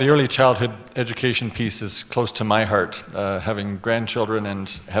 Well, the early childhood education piece is close to my heart, having grandchildren and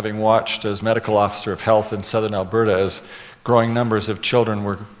having watched as medical officer of health in southern Alberta as growing numbers of children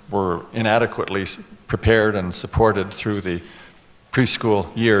were inadequately prepared and supported through the preschool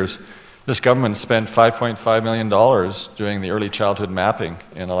years. This government spent $5.5 million doing the early childhood mapping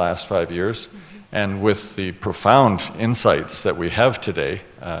in the last 5 years. And with the profound insights that we have today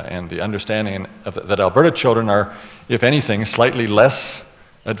and the understanding that Alberta children are, if anything, slightly less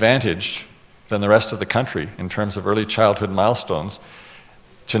advantaged than the rest of the country in terms of early childhood milestones,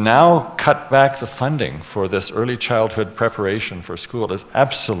 to now cut back the funding for this early childhood preparation for school is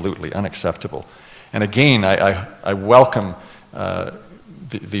absolutely unacceptable. And again, I welcome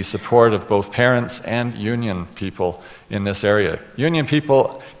the support of both parents and union people in this area. Union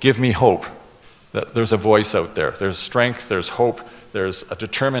people give me hope that there's a voice out there. There's strength, there's hope, there's a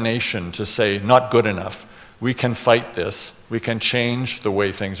determination to say, not good enough. We can fight this. We can change the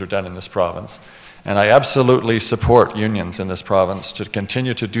way things are done in this province. And I absolutely support unions in this province to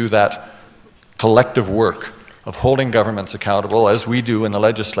continue to do that collective work of holding governments accountable, as we do in the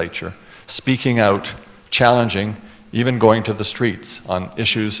legislature, speaking out, challenging, even going to the streets on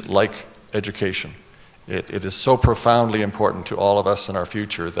issues like education. It is so profoundly important to all of us in our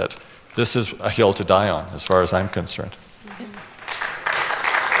future that this is a hill to die on, as far as I'm concerned.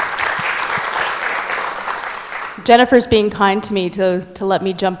 Jennifer's being kind to me to let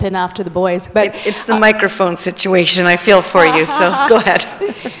me jump in after the boys. But it's the microphone situation. I feel for you, so go ahead.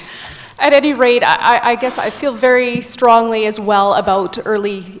 At any rate, I guess I feel very strongly as well about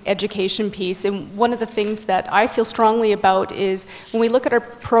early education piece. And one of the things that I feel strongly about is when we look at our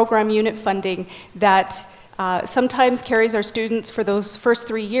program unit funding, that sometimes carries our students for those first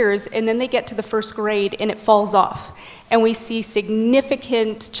 3 years, and then they get to the first grade and it falls off. And we see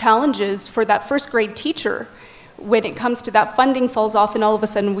significant challenges for that first grade teacher when it comes to that funding falls off, and all of a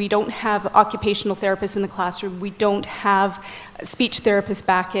sudden we don't have occupational therapists in the classroom, we don't have speech therapists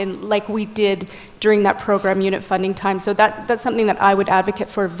back in like we did during that program unit funding time. So that's something that I would advocate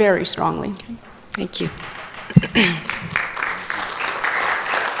for very strongly. Thank you.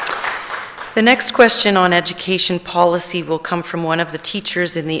 The next question on education policy will come from one of the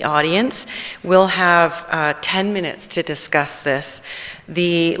teachers in the audience. We'll have 10 minutes to discuss this.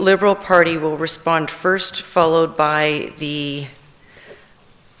 The Liberal Party will respond first, followed by the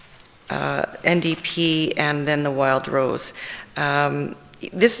NDP and then the Wildrose.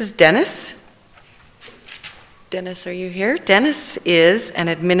 This is Dennis. Dennis, are you here? Dennis is an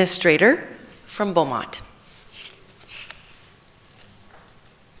administrator from Beaumont.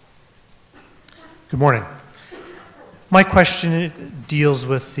 Good morning. My question deals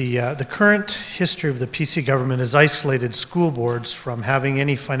with the current history of the PC government has isolated school boards from having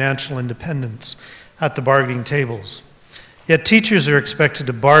any financial independence at the bargaining tables. Yet teachers are expected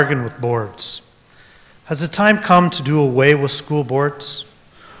to bargain with boards. Has the time come to do away with school boards?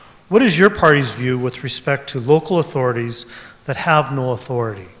 What is your party's view with respect to local authorities that have no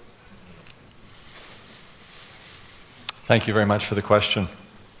authority? Thank you very much for the question.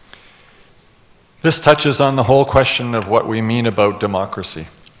 This touches on the whole question of what we mean about democracy.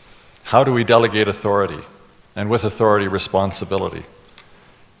 How do we delegate authority, and with authority, responsibility?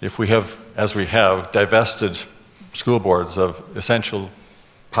 If we have, as we have, divested school boards of essential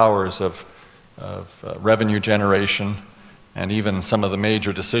powers of revenue generation and even some of the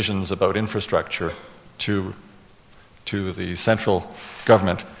major decisions about infrastructure to the central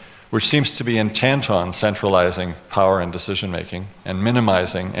government, which seems to be intent on centralizing power and decision-making and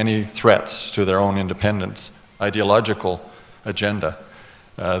minimizing any threats to their own independence, ideological agenda,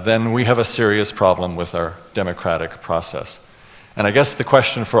 then we have a serious problem with our democratic process. And I guess the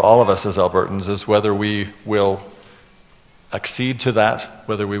question for all of us as Albertans is whether we will accede to that,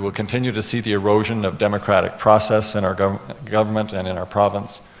 whether we will continue to see the erosion of democratic process in our government and in our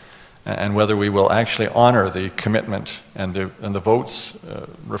province, and whether we will actually honor the commitment and the votes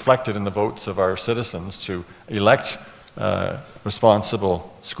reflected in the votes of our citizens to elect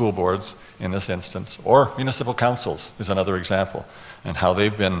responsible school boards in this instance, or municipal councils is another example, and how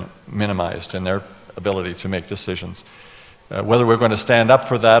they've been minimized in their ability to make decisions. Whether we're going to stand up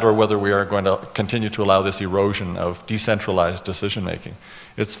for that or whether we are going to continue to allow this erosion of decentralized decision-making.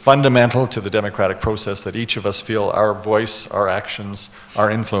 It's fundamental to the democratic process that each of us feel our voice, our actions,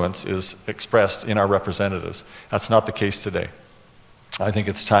 our influence is expressed in our representatives. That's not the case today. I think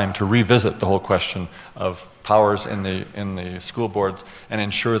it's time to revisit the whole question of powers in the school boards and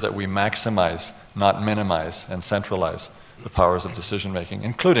ensure that we maximize, not minimize, and centralize the powers of decision-making,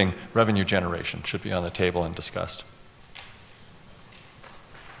 including revenue generation, should be on the table and discussed.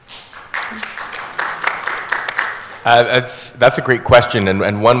 That's a great question,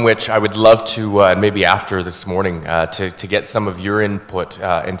 and one which I would love to, maybe after this morning, to get some of your input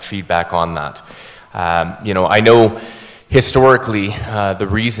and feedback on that. You know, I know historically the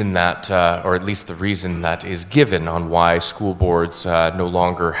reason that, or at least the reason that is given on why school boards no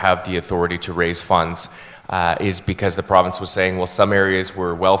longer have the authority to raise funds is because the province was saying, well, some areas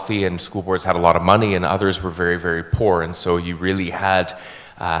were wealthy and school boards had a lot of money and others were very, very poor, and so you really had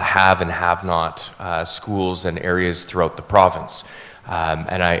have and have not schools and areas throughout the province.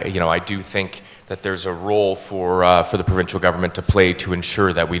 And I do think that there's a role for the provincial government to play to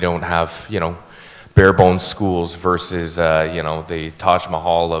ensure that we don't have, bare bones schools versus, the Taj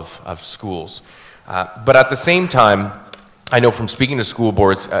Mahal of schools. But at the same time, I know from speaking to school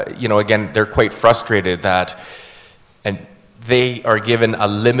boards, again, they're quite frustrated that, and they are given a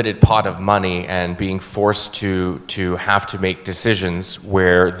limited pot of money and being forced to have to make decisions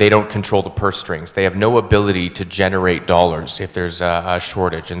where they don't control the purse strings. They have no ability to generate dollars if there's a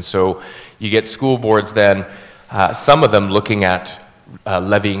shortage. And so you get school boards then, some of them looking at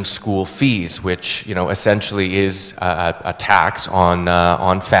levying school fees, which essentially is a tax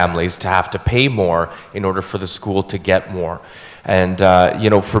on families to have to pay more in order for the school to get more. And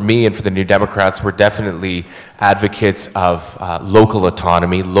for me and for the New Democrats, we're definitely advocates of local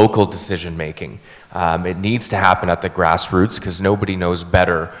autonomy, local decision making. It needs to happen at the grassroots because nobody knows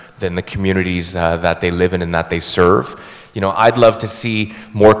better than the communities that they live in and that they serve. I'd love to see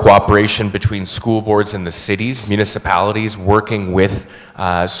more cooperation between school boards in the cities, municipalities working with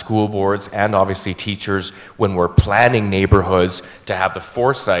school boards and obviously teachers when we're planning neighborhoods to have the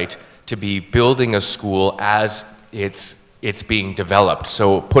foresight to be building a school as it's being developed.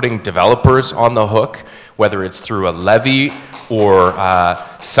 So putting developers on the hook, whether it's through a levy or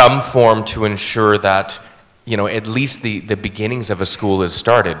some form to ensure that at least the beginnings of a school is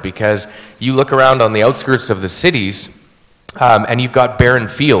started. Because you look around on the outskirts of the cities, and you've got barren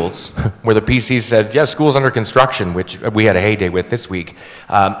fields where the PC said, yeah, school's under construction, which we had a heyday with this week,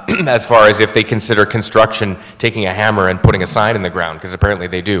 as far as if they consider construction taking a hammer and putting a sign in the ground, because apparently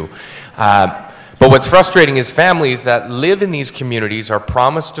they do. But what's frustrating is families that live in these communities are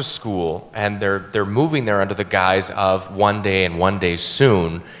promised a school, and they're moving there under the guise of one day and one day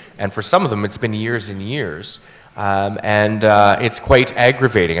soon, and for some of them it's been years and years. It's quite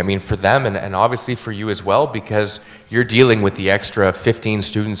aggravating, I mean, for them and obviously for you as well, because you're dealing with the extra 15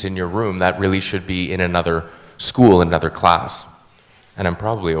 students in your room that really should be in another school, another class. And I'm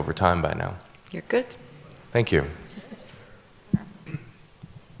probably over time by now. You're good. Thank you.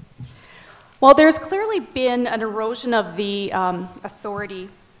 Well, there's clearly been an erosion of the authority,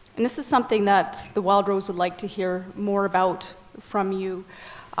 and this is something that the Wildrose would like to hear more about from you.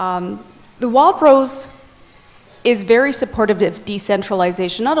 The Wildrose is very supportive of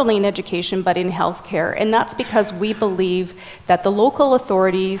decentralization, not only in education, but in healthcare. And that's because we believe that the local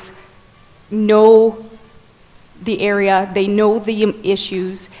authorities know the area, they know the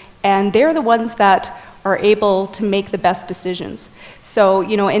issues, And they're the ones that are able to make the best decisions. So,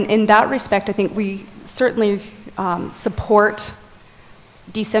 you know, in that respect, I think we certainly support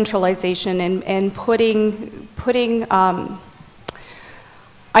decentralization and putting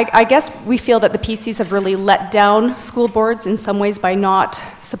I guess we feel that the PCs have really let down school boards in some ways by not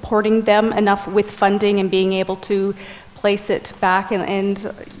supporting them enough with funding and being able to place it back,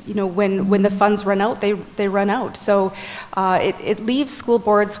 and you know, when the funds run out, they run out. So it leaves school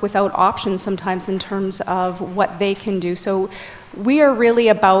boards without options sometimes in terms of what they can do. So we are really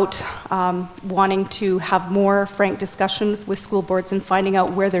about wanting to have more frank discussion with school boards and finding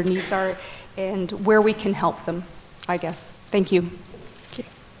out where their needs are and where we can help them, I guess. Thank you.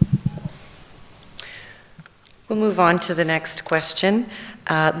 We'll move on to the next question.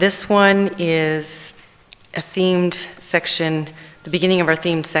 This one is a themed section, the beginning of our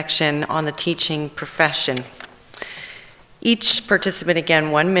themed section on the teaching profession. Each participant,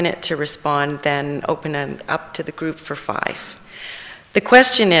 again, 1 minute to respond, then open it up to the group for 5. The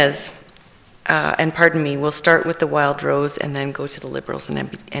question is, and pardon me, we'll start with the Wildrose and then go to the Liberals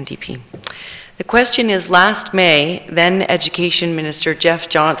and NDP. The question is, last May, then Education Minister Jeff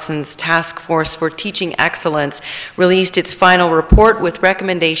Johnson's Task Force for Teaching Excellence released its final report with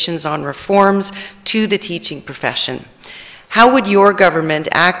recommendations on reforms to the teaching profession. How would your government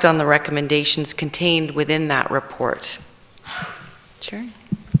act on the recommendations contained within that report? Sharon?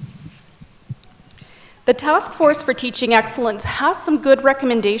 The Task Force for Teaching Excellence has some good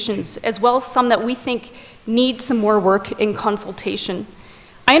recommendations, as well as some that we think need some more work in consultation.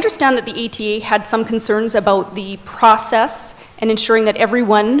 I understand that the ATA had some concerns about the process and ensuring that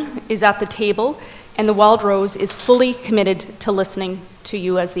everyone is at the table, and the Wildrose is fully committed to listening to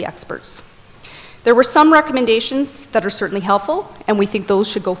you as the experts. There were some recommendations that are certainly helpful, and we think those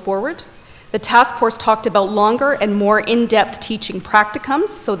should go forward. The task force talked about longer and more in-depth teaching practicums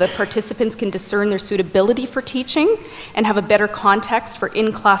so that participants can discern their suitability for teaching and have a better context for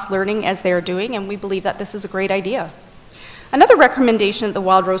in-class learning as they are doing, and we believe that this is a great idea. Another recommendation that the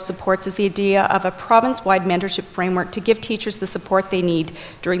Wildrose supports is the idea of a province-wide mentorship framework to give teachers the support they need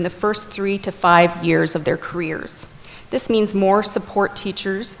during the first 3 to 5 years of their careers. This means more support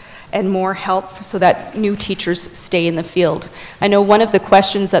teachers and more help so that new teachers stay in the field. I know one of the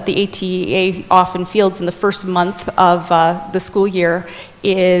questions that the ATA often fields in the first month of the school year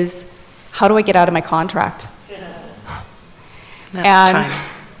is, how do I get out of my contract? That's time.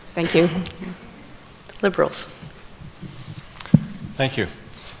 Thank you. Liberals. Thank you.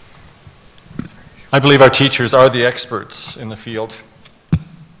 I believe our teachers are the experts in the field.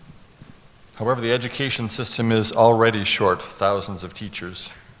 However, the education system is already short thousands of teachers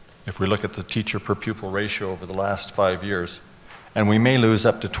if we look at the teacher per pupil ratio over the last 5 years, and we may lose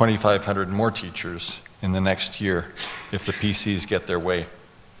up to 2,500 more teachers in the next year if the PCs get their way.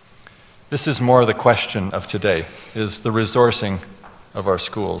 This is more the question of today, is the resourcing of our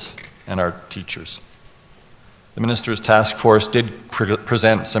schools and our teachers. The Minister's task force did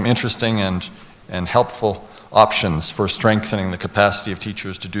present some interesting and helpful options for strengthening the capacity of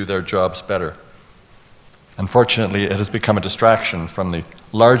teachers to do their jobs better. Unfortunately, it has become a distraction from the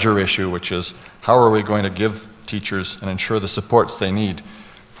larger issue, which is how are we going to give teachers and ensure the supports they need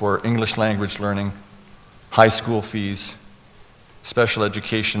for English language learning, high school fees, special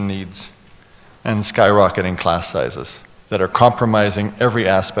education needs, and skyrocketing class sizes that are compromising every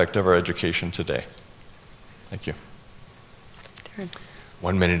aspect of our education today. Thank you. Deron.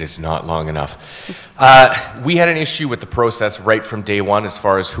 1 minute is not long enough. We had an issue with the process right from day one as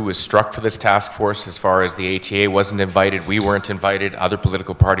far as who was struck for this task force, as far as the ATA wasn't invited, we weren't invited, other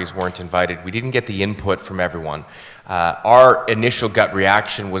political parties weren't invited. We didn't get the input from everyone. Our initial gut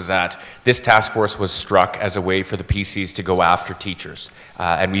reaction was that this task force was struck as a way for the PCs to go after teachers,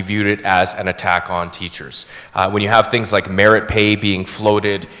 and we viewed it as an attack on teachers. When you have things like merit pay being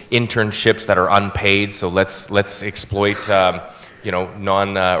floated, internships that are unpaid, so let's exploit you know,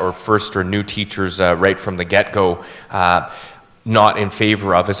 or first or new teachers right from the get-go, not in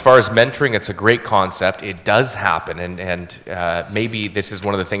favor of. As far as mentoring, it's a great concept. It does happen, and maybe this is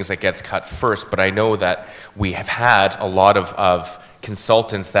one of the things that gets cut first, but I know that we have had a lot of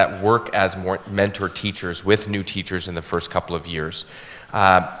consultants that work as mentor teachers with new teachers in the first couple of years.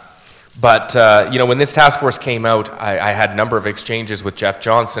 But you know, when this task force came out, I had a number of exchanges with Jeff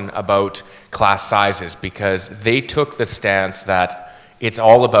Johnson about class sizes, because they took the stance that it's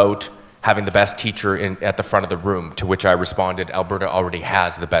all about having the best teacher at the front of the room, to which I responded, Alberta already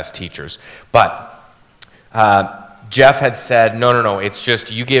has the best teachers. But Jeff had said, no, it's just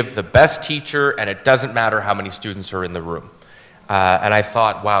you give the best teacher and it doesn't matter how many students are in the room. And I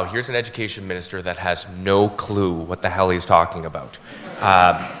thought, wow, here's an education minister that has no clue what the hell he's talking about.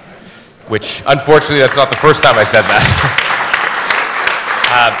 which unfortunately that's not the first time I said that.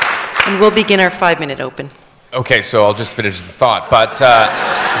 And we'll begin our 5-minute open. Okay, so I'll just finish the thought, but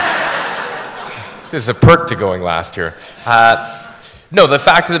there's a perk to going last here. No, the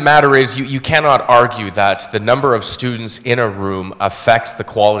fact of the matter is you cannot argue that the number of students in a room affects the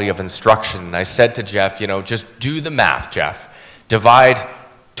quality of instruction. And I said to Jeff, you know, just do the math, Jeff. Divide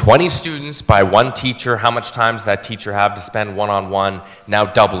 20 students by one teacher. How much time does that teacher have to spend one-on-one? Now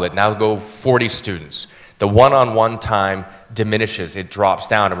double it. Now go 40 students. The one-on-one time diminishes. It drops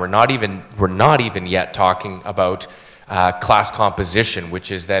down, and we're not even yet talking about class composition,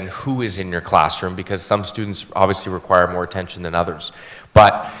 which is then who is in your classroom, because some students obviously require more attention than others.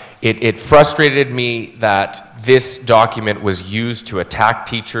 But it frustrated me that this document was used to attack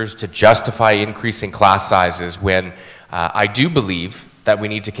teachers, to justify increasing class sizes, when I do believe that we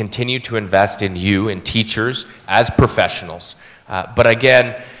need to continue to invest in you, in teachers, as professionals. But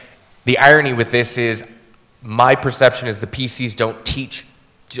again, the irony with this is, my perception is the PCs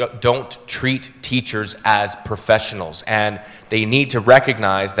don't treat teachers as professionals, and they need to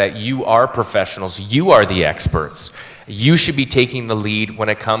recognize that you are professionals, you are the experts. You should be taking the lead when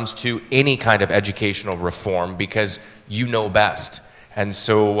it comes to any kind of educational reform, because you know best. And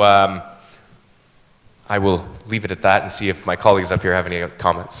so I will leave it at that and see if my colleagues up here have any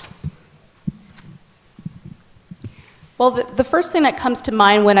comments. Well, the first thing that comes to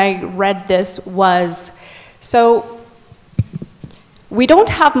mind when I read this was, so we don't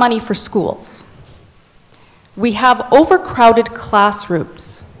have money for schools. We have overcrowded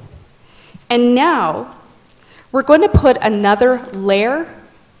classrooms. And now we're going to put another layer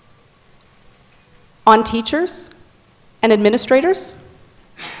on teachers and administrators.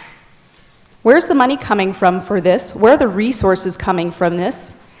 Where's the money coming from for this? Where are the resources coming from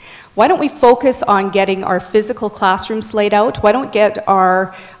this? Why don't we focus on getting our physical classrooms laid out? Why don't we get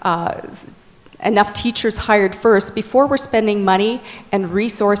our enough teachers hired first before we're spending money and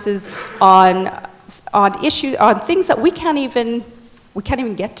resources on things that we can't even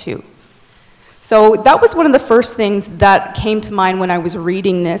get to. So that was one of the first things that came to mind when I was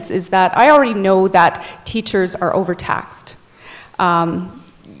reading this, is that I already know that teachers are overtaxed.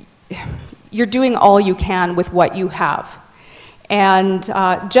 You're doing all you can with what you have. And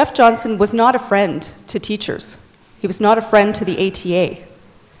Jeff Johnson was not a friend to teachers. He was not a friend to the ATA.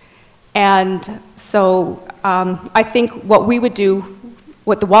 And so I think what we would do,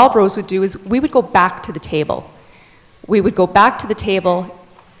 what the Wildrose would do, is we would go back to the table. We would go back to the table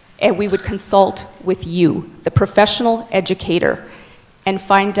and we would consult with you, the professional educator, and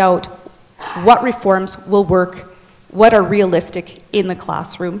find out what reforms will work, what are realistic in the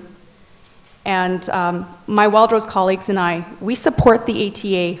classroom. And my Wildrose colleagues and I, we support the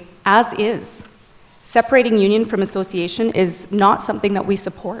ATA as is. Separating union from association is not something that we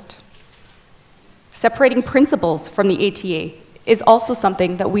support. Separating principals from the ATA is also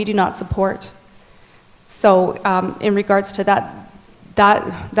something that we do not support. So in regards to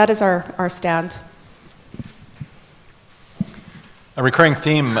that is our stand. A recurring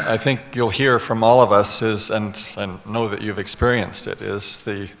theme I think you'll hear from all of us is, and I know that you've experienced it, is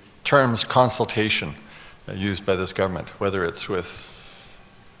the terms consultation used by this government, whether it's with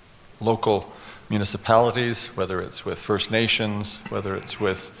local municipalities, whether it's with First Nations, whether it's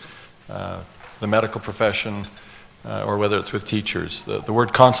with the medical profession, or whether it's with teachers. The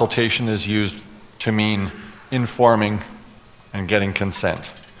word consultation is used to mean informing and getting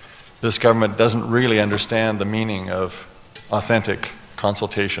consent. This government doesn't really understand the meaning of authentic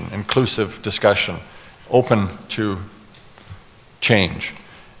consultation, inclusive discussion, open to change.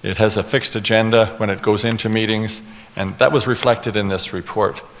 It has a fixed agenda when it goes into meetings, and that was reflected in this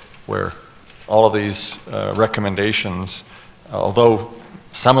report, where all of these recommendations, although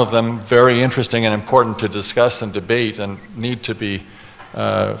some of them very interesting and important to discuss and debate and need to be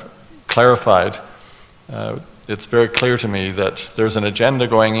clarified, it's very clear to me that there's an agenda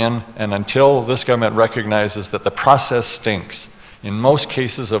going in, and until this government recognizes that the process stinks, in most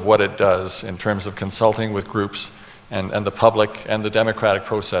cases of what it does in terms of consulting with groups and the public and the democratic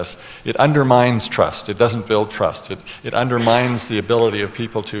process, it undermines trust. It doesn't build trust. It undermines the ability of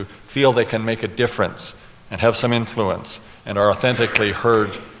people to feel they can make a difference and have some influence and are authentically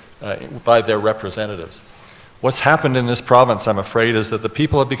heard by their representatives. What's happened in this province, I'm afraid, is that the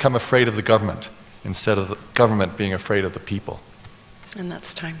people have become afraid of the government instead of the government being afraid of the people. And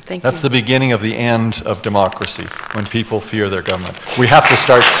that's time. Thank you. That's the beginning of the end of democracy, when people fear their government. We have to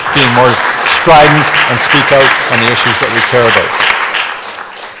start being more strident and speak out on the issues that we care about.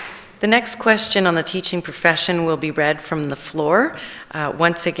 The next question on the teaching profession will be read from the floor.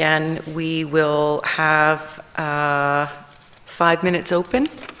 Once again, we will have 5 minutes open.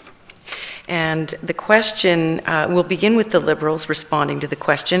 And the question, we'll begin with the Liberals responding to the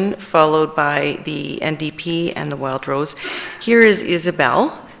question, followed by the NDP and the Wildrose. Here is Isabelle,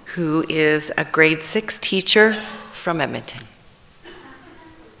 who is a grade 6 teacher from Edmonton.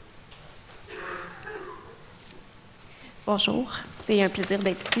 Bonjour, c'est un plaisir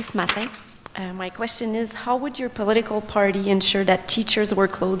d'être ici ce matin. My question is, how would your political party ensure that teachers'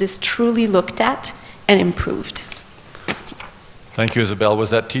 workload is truly looked at and improved? Merci. Thank you, Isabel. Was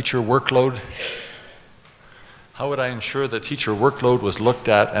that teacher workload? How would I ensure that teacher workload was looked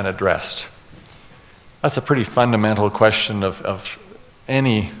at and addressed? That's a pretty fundamental question of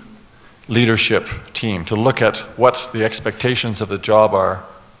any leadership team, to look at what the expectations of the job are,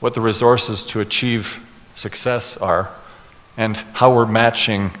 what the resources to achieve success are, and how we're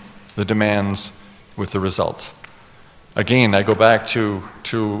matching the demands with the results. Again, I go back to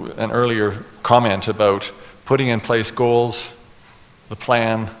an earlier comment about putting in place goals, the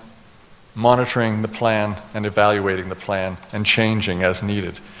plan, monitoring the plan, and evaluating the plan, and changing as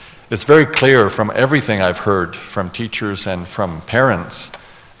needed. It's very clear from everything I've heard from teachers and from parents,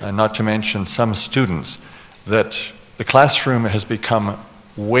 not to mention some students, that the classroom has become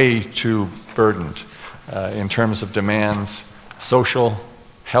way too burdened in terms of demands, social,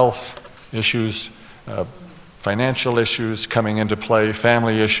 health issues, financial issues coming into play,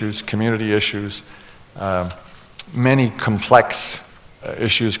 family issues, community issues, many complex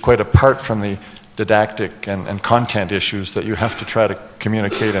issues quite apart from the didactic and content issues that you have to try to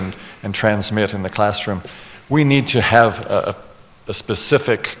communicate and transmit in the classroom. We need to have a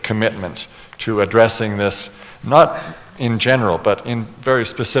specific commitment to addressing this, not in general, but in very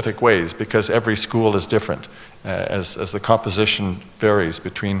specific ways, because every school is different as the composition varies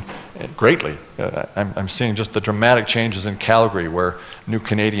between greatly. I'm seeing just the dramatic changes in Calgary, where New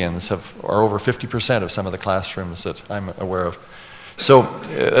Canadians are over 50% of some of the classrooms that I'm aware of. So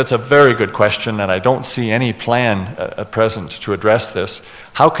that's a very good question, and I don't see any plan at present to address this.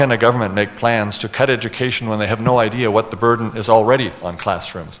 How can a government make plans to cut education when they have no idea what the burden is already on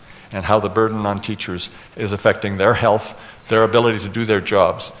classrooms, and how the burden on teachers is affecting their health, their ability to do their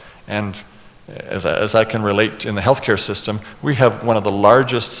jobs? And as I can relate in the healthcare system, we have one of the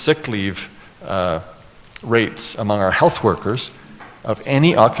largest sick leave rates among our health workers of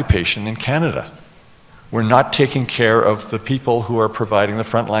any occupation in Canada. We're not taking care of the people who are providing the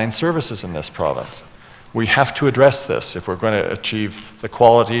frontline services in this province. We have to address this if we're going to achieve the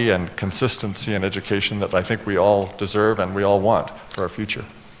quality and consistency in education that I think we all deserve and we all want for our future.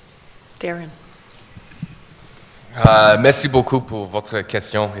 Deron. Merci beaucoup pour votre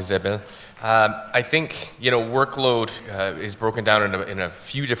question, Isabelle. I think, workload is broken down in a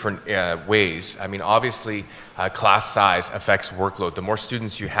few different ways. I mean, obviously, class size affects workload. The more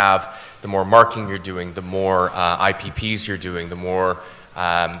students you have, the more marking you're doing, the more IPPs you're doing, the more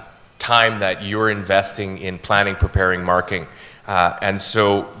time that you're investing in planning, preparing, marking. And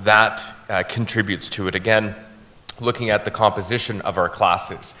so that contributes to it. Again, looking at the composition of our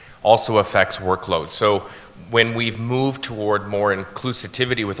classes also affects workload. So when we've moved toward more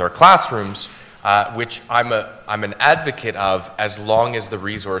inclusivity with our classrooms, which I'm an advocate of as long as the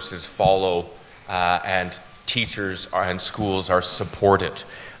resources follow and teachers and schools are supported.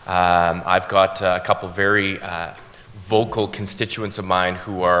 I've got a couple very vocal constituents of mine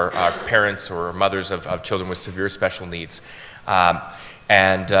who are parents or mothers of children with severe special needs.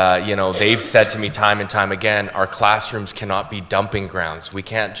 They've said to me time and time again, our classrooms cannot be dumping grounds. We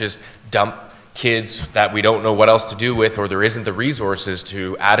can't just dump kids that we don't know what else to do with, or there isn't the resources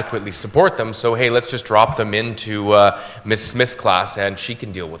to adequately support them, so hey, let's just drop them into Miss Smith's class and she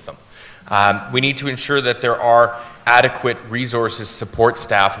can deal with them. We need to ensure that there are adequate resources, support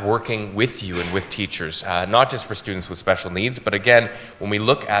staff working with you and with teachers, not just for students with special needs, but again, when we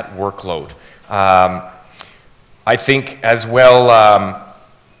look at workload. I think as well,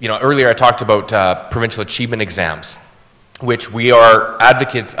 earlier I talked about provincial achievement exams, which we are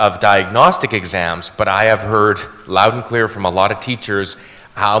advocates of diagnostic exams, but I have heard loud and clear from a lot of teachers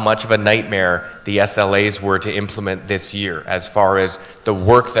how much of a nightmare the SLAs were to implement this year. As far as the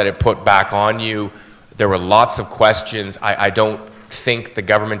work that it put back on you, there were lots of questions. I don't think the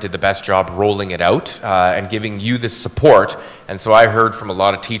government did the best job rolling it out and giving you the support. And so I heard from a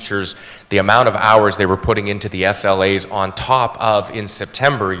lot of teachers the amount of hours they were putting into the SLAs on top of, in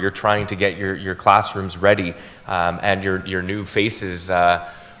September, you're trying to get your classrooms ready and your new faces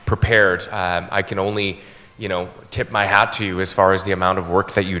prepared. I can only tip my hat to you as far as the amount of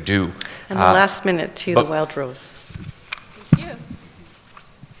work that you do. And the last minute to the Wildrose. Thank you.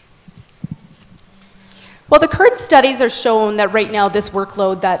 Well, the current studies are showing that right now this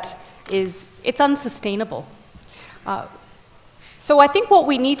workload it's unsustainable. So I think what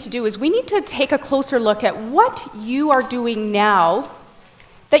we need to do is we need to take a closer look at what you are doing now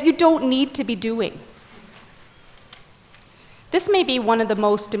that you don't need to be doing. This may be one of the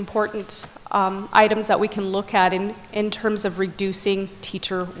most important items that we can look at in terms of reducing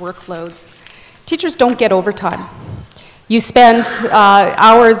teacher workloads. Teachers don't get overtime. You spend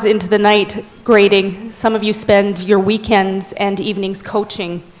hours into the night grading. Some of you spend your weekends and evenings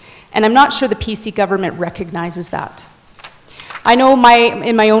coaching. And I'm not sure the PC government recognizes that. I know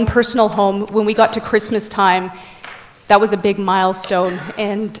in my own personal home, when we got to Christmas time, that was a big milestone.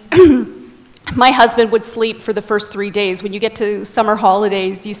 And my husband would sleep for the first 3 days. When you get to summer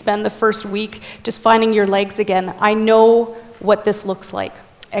holidays, you spend the first week just finding your legs again. I know what this looks like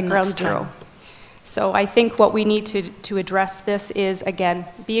at ground zero. So I think what we need to address this is, again,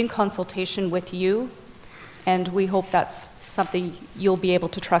 be in consultation with you, and we hope that's something you'll be able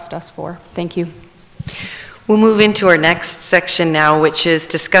to trust us for. Thank you. We'll move into our next section now, which is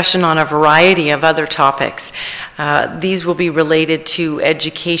discussion on a variety of other topics. These will be related to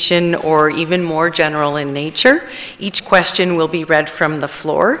education or even more general in nature. Each question will be read from the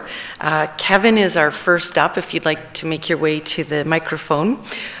floor. Kevin is our first up, if you'd like to make your way to the microphone.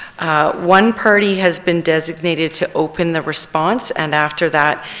 One party has been designated to open the response, and after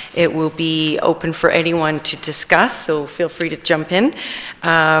that it will be open for anyone to discuss, so feel free to jump in.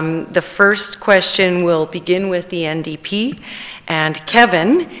 The first question will begin with the NDP, and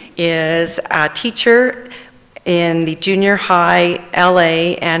Kevin is a teacher in the junior high,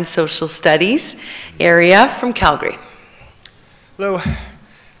 LA, and social studies area from Calgary. Hello.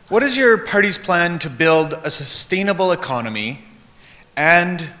 What is your party's plan to build a sustainable economy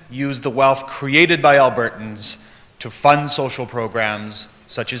and use the wealth created by Albertans to fund social programs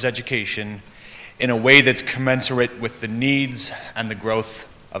such as education in a way that's commensurate with the needs and the growth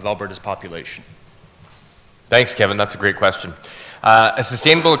of Alberta's population? Thanks, Kevin. That's a great question. A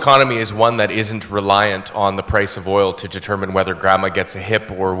sustainable economy is one that isn't reliant on the price of oil to determine whether grandma gets a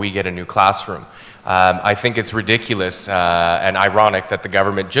hip or we get a new classroom. I think it's ridiculous and ironic that the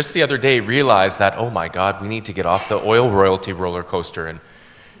government just the other day realized that, oh my God, we need to get off the oil royalty roller coaster. And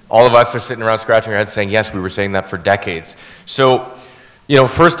all of us are sitting around scratching our heads saying, yes, we were saying that for decades. So, you know,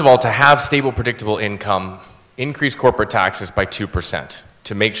 first of all, to have stable, predictable income, increase corporate taxes by 2%.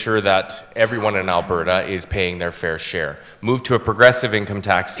 To make sure that everyone in Alberta is paying their fair share. Move to a progressive income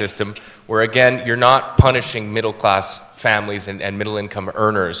tax system where, again, you're not punishing middle-class families and middle-income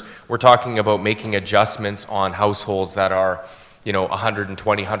earners. We're talking about making adjustments on households that are, you know, $120,000,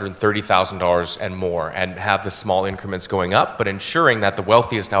 $130,000 and more, and have the small increments going up, but ensuring that the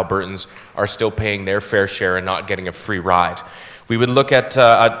wealthiest Albertans are still paying their fair share and not getting a free ride. We would look at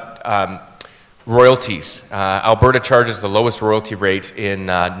royalties. Alberta charges the lowest royalty rate in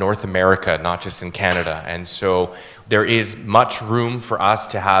North America, not just in Canada. And so there is much room for us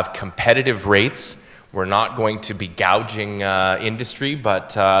to have competitive rates. We're not going to be gouging industry,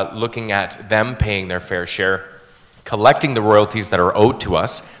 but looking at them paying their fair share, collecting the royalties that are owed to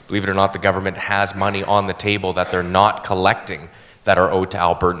us. Believe it or not, the government has money on the table that they're not collecting that are owed to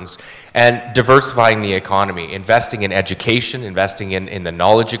Albertans. And diversifying the economy, investing in education, investing in the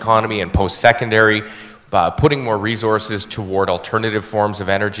knowledge economy and post-secondary, putting more resources toward alternative forms of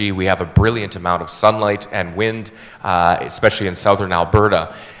energy. We have a brilliant amount of sunlight and wind, especially in southern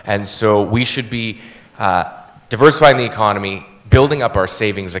Alberta. And so we should be diversifying the economy, building up our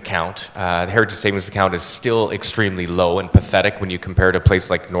savings account. The Heritage Savings Account is still extremely low and pathetic when you compare to a place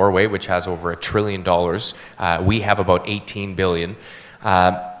like Norway, which has over $1 trillion. We have about 18 billion.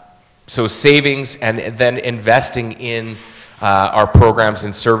 So savings and then investing in our programs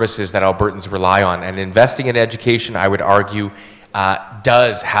and services that Albertans rely on. And investing in education, I would argue,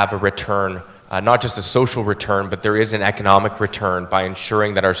 does have a return, not just a social return, but there is an economic return by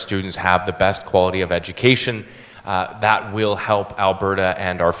ensuring that our students have the best quality of education that will help Alberta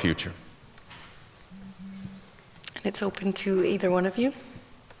and our future. And it's open to either one of you.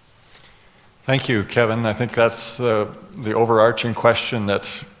 Thank you, Kevin. I think that's the overarching question that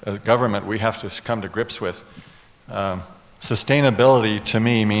as government we have to come to grips with. Sustainability to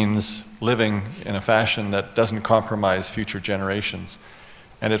me means living in a fashion that doesn't compromise future generations.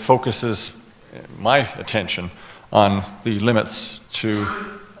 And it focuses my attention on the limits to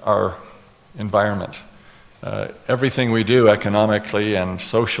our environment. Everything we do economically and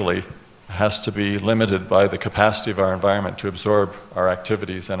socially has to be limited by the capacity of our environment to absorb our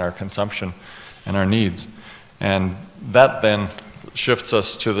activities and our consumption and our needs. And that then shifts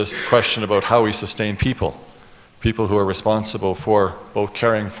us to this question about how we sustain people who are responsible for both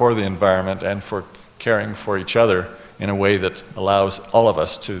caring for the environment and for caring for each other in a way that allows all of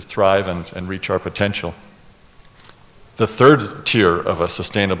us to thrive and reach our potential. The third tier of a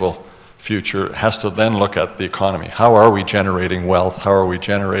sustainable future has to then look at the economy. How are we generating wealth? How are we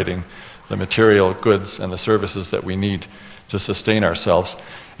generating the material goods and the services that we need to sustain ourselves?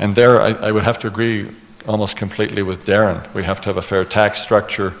 And there I would have to agree almost completely with Deron. We have to have a fair tax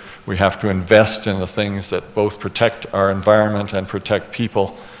structure. We have to invest in the things that both protect our environment and protect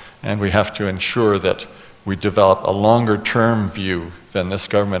people. And we have to ensure that we develop a longer term view than this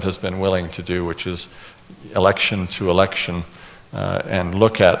government has been willing to do, which is election to election, and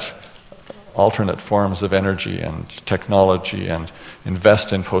look at alternate forms of energy and technology and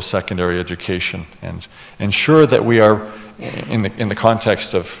invest in post-secondary education and ensure that we are, in the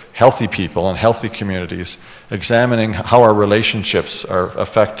context of healthy people and healthy communities, examining how our relationships are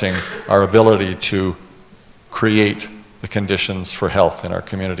affecting our ability to create the conditions for health in our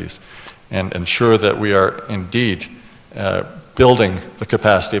communities, and ensure that we are indeed building the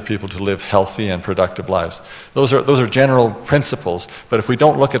capacity of people to live healthy and productive lives. Those are general principles, but if we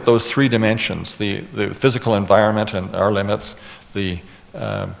don't look at those three dimensions, the physical environment and our limits, the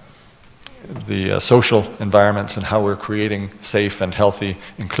social environments and how we're creating safe and healthy,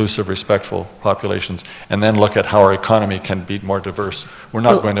 inclusive, respectful populations, and then look at how our economy can be more diverse, we're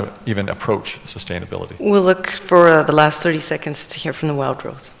not going to even approach sustainability. We'll look for the last 30 seconds to hear from the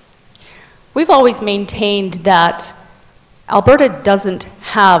Wildrose. We've always maintained that Alberta doesn't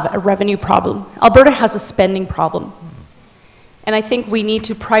have a revenue problem. Alberta has a spending problem. And I think we need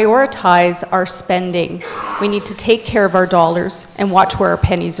to prioritize our spending. We need to take care of our dollars and watch where our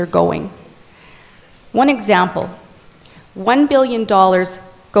pennies are going. One example, $1 billion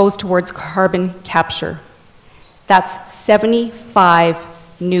goes towards carbon capture. That's 75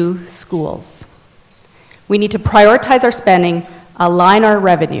 new schools. We need to prioritize our spending, align our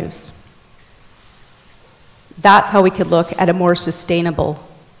revenues. That's how we could look at a more sustainable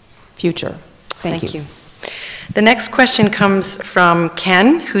future. Thank you. The next question comes from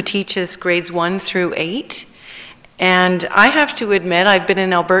Ken, who teaches grades 1 through 8. And I have to admit, I've been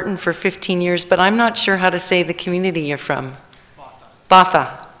in Alberta for 15 years, but I'm not sure how to say the community you're from.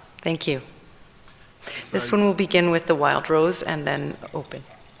 Botha. Thank you. This one will begin with the Wildrose and then open.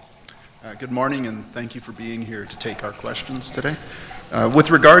 Good morning, and thank you for being here to take our questions today. With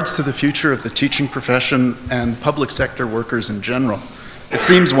regards to the future of the teaching profession and public sector workers in general, it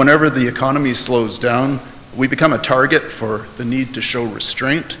seems whenever the economy slows down, we become a target for the need to show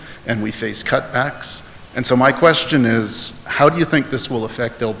restraint and we face cutbacks. And so my question is, how do you think this will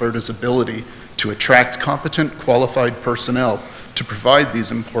affect Alberta's ability to attract competent, qualified personnel to provide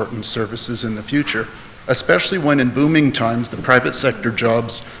these important services in the future, especially when in booming times the private sector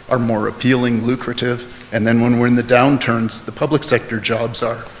jobs are more appealing, lucrative, and then when we're in the downturns, the public sector jobs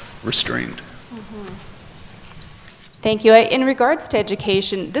are restrained? Thank you. In regards to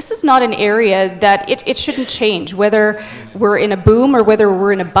education, this is not an area that it shouldn't change. Whether we're in a boom or whether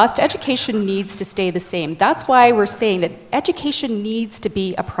we're in a bust, education needs to stay the same. That's why we're saying that education needs to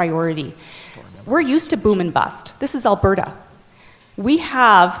be a priority. We're used to boom and bust. This is Alberta. We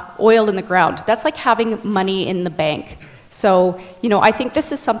have oil in the ground. That's like having money in the bank. So, I think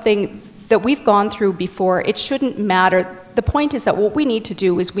this is something that we've gone through before. It shouldn't matter. The point is that what we need to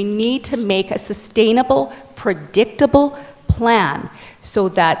do is we need to make a sustainable, predictable plan so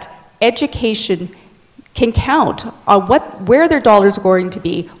that education can count on where their dollars are going to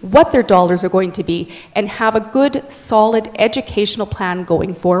be, what their dollars are going to be, and have a good, solid educational plan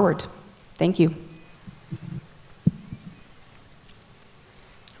going forward. Thank you.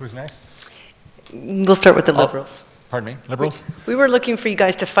 Who's next? We'll start with the Liberals. Pardon me, Liberals? We were looking for you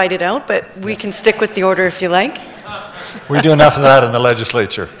guys to fight it out, but we can stick with the order if you like. We do enough of that in the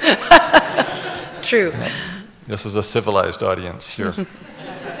legislature. True. This is a civilized audience here.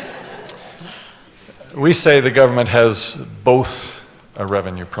 We say the government has both a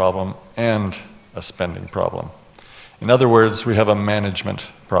revenue problem and a spending problem. In other words, we have a management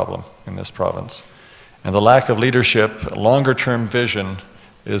problem in this province. And the lack of leadership, longer-term vision,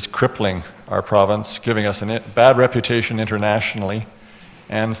 is crippling our province, giving us a bad reputation internationally,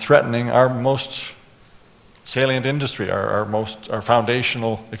 and threatening our most salient industry, our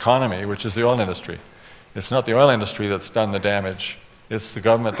foundational economy, which is the oil industry. It's not the oil industry that's done the damage. It's the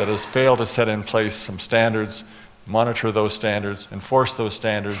government that has failed to set in place some standards, monitor those standards, enforce those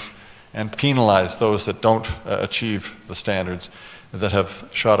standards, and penalize those that don't achieve the standards that have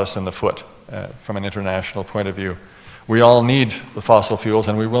shot us in the foot from an international point of view. We all need the fossil fuels,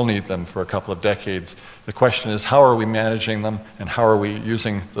 and we will need them for a couple of decades. The question is, how are we managing them, and how are we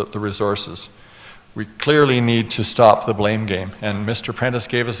using the resources? We clearly need to stop the blame game, and Mr. Prentice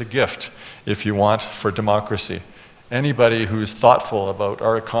gave us a gift, if you want, for democracy. Anybody who's thoughtful about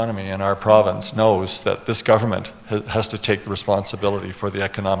our economy and our province knows that this government has to take responsibility for the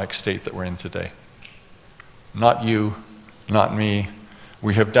economic state that we're in today. Not you, not me.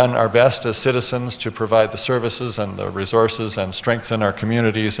 We have done our best as citizens to provide the services and the resources and strengthen our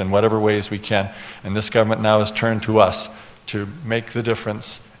communities in whatever ways we can. And this government now has turned to us to make the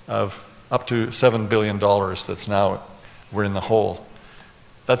difference of up to $7 billion that's now, we're in the hole.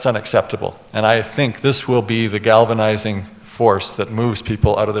 That's unacceptable. And I think this will be the galvanizing force that moves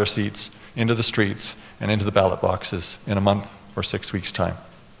people out of their seats, into the streets, and into the ballot boxes in a month or 6 weeks' time.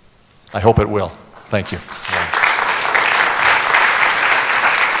 I hope it will. Thank you.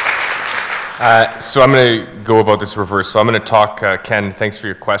 So I'm going to go about this reverse. So I'm going to talk, Ken, thanks for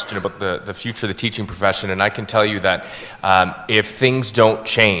your question about the future of the teaching profession. And I can tell you that if things don't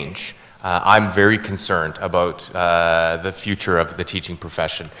change, I'm very concerned about the future of the teaching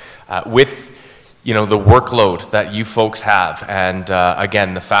profession. With the workload that you folks have, and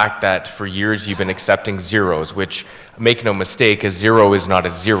again, the fact that for years you've been accepting zeros, which, make no mistake, a zero is not a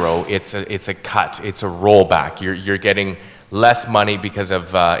zero, it's a cut, it's a rollback. You're getting less money because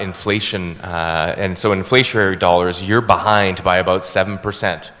of inflation, and so inflationary dollars, you're behind by about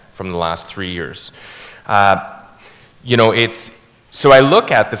 7% from the last 3 years. So I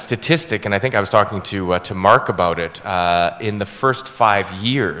look at the statistic, and I think I was talking to Mark about it, in the first 5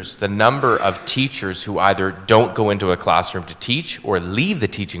 years, the number of teachers who either don't go into a classroom to teach or leave the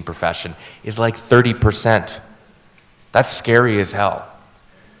teaching profession is like 30%. That's scary as hell,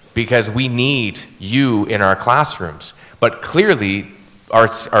 because we need you in our classrooms. But clearly, our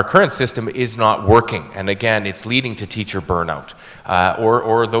current system is not working, and again, it's leading to teacher burnout.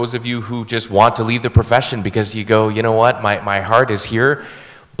 Or those of you who just want to leave the profession because you go, you know what, my heart is here,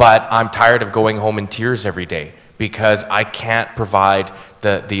 but I'm tired of going home in tears every day because I can't provide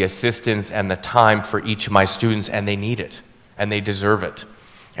the assistance and the time for each of my students, and they need it, and they deserve it.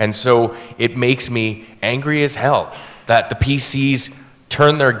 And so it makes me angry as hell that the PCs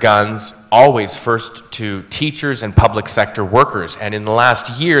turn their guns always first to teachers and public sector workers. And in the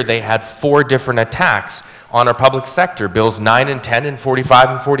last year, they had 4 different attacks on our public sector, Bills 9 and 10 and 45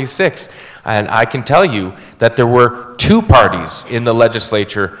 and 46. And I can tell you that there were 2 parties in the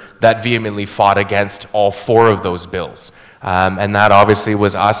legislature that vehemently fought against all 4 of those bills. And that obviously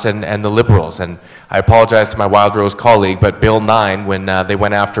was us and the Liberals. And I apologize to my Wildrose colleague, but Bill 9, when they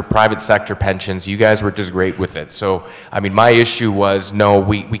went after private sector pensions, you guys were just great with it. So, I mean, my issue was, no,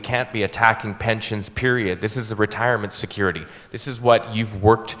 we can't be attacking pensions, period. This is a retirement security. This is what you've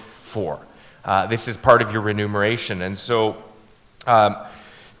worked for. This is part of your remuneration. And so,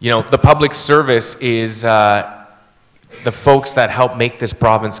 the public service is the folks that help make this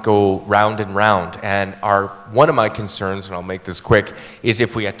province go round and round. And one of my concerns, and I'll make this quick, is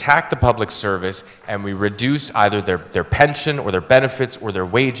if we attack the public service and we reduce either their pension or their benefits or their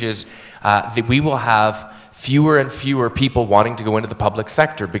wages, we will have fewer and fewer people wanting to go into the public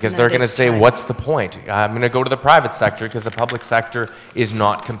sector, because they're going to say, what's the point? I'm going to go to the private sector because the public sector is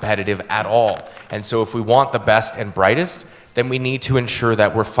not competitive at all. And so if we want the best and brightest, then we need to ensure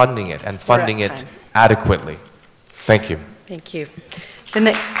that we're funding it and funding it adequately. Thank you. Thank you.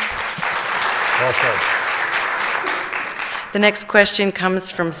 The next question comes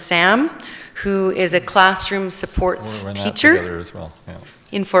from Sam, who is a classroom supports teacher as well.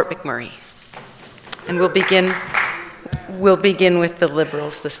 in Fort McMurray. And we'll begin with the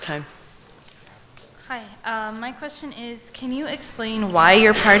Liberals this time. Hi, my question is, can you explain why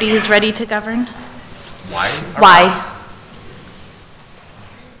your party is ready to govern? Why? Why?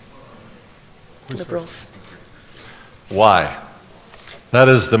 Liberals. Why? That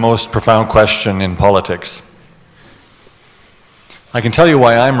is the most profound question in politics. I can tell you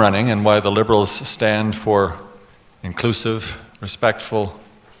why I'm running and why the Liberals stand for inclusive, respectful,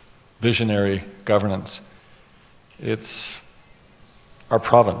 visionary governance. It's our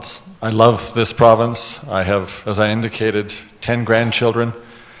province. I love this province. I have, as I indicated, 10 grandchildren.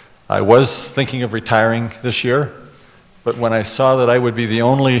 I was thinking of retiring this year, but when I saw that I would be the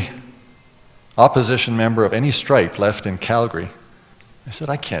only opposition member of any stripe left in Calgary, I said,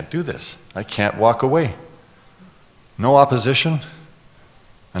 I can't do this. I can't walk away. No opposition.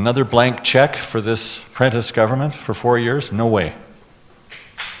 Another blank check for this Prentice government for 4 years? No way.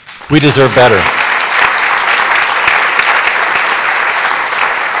 We deserve better.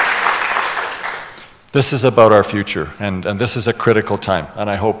 This is about our future, and this is a critical time, and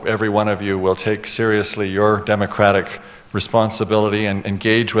I hope every one of you will take seriously your democratic responsibility and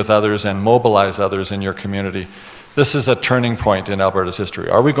engage with others and mobilize others in your community. This is a turning point in Alberta's history.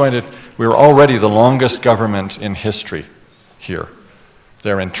 We're already the longest government in history here.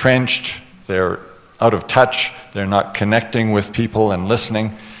 They're entrenched, they're out of touch. They're not connecting with people and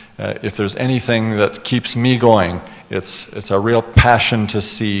listening. If there's anything that keeps me going, it's a real passion to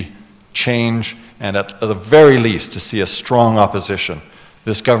see change, and at the very least, to see a strong opposition.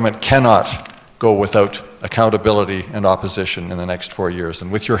 This government cannot go without accountability and opposition in the next 4 years,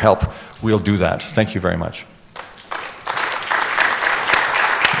 and with your help, we'll do that. Thank you very much.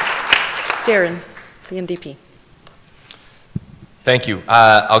 Deron, the NDP. Thank you.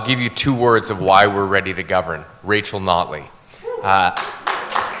 I'll give you 2 words of why we're ready to govern. Rachel Notley.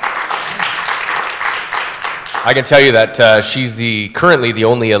 I can tell you that she's currently the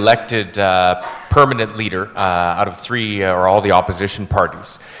only elected permanent leader out of 3 or all the opposition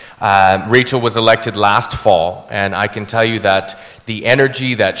parties. Rachel was elected last fall, and I can tell you that the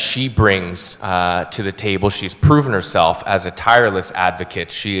energy that she brings to the table, she's proven herself as a tireless advocate.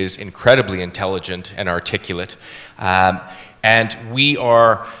 She is incredibly intelligent and articulate. And we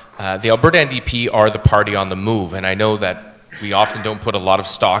are, the Alberta NDP are the party on the move, and I know that we often don't put a lot of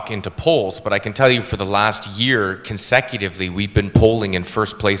stock into polls, but I can tell you for the last year consecutively, we've been polling in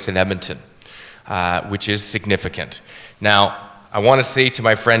first place in Edmonton, which is significant. Now, I want to say to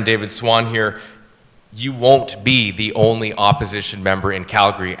my friend David Swann here, you won't be the only opposition member in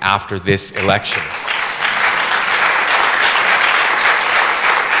Calgary after this election.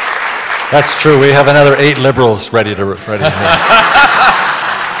 That's true. We have another 8 Liberals ready to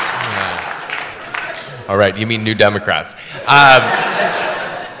All right, you mean New Democrats.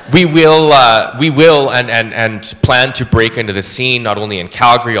 We will and plan to break into the scene, not only in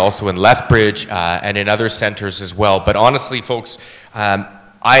Calgary, also in Lethbridge and in other centers as well. But honestly, folks,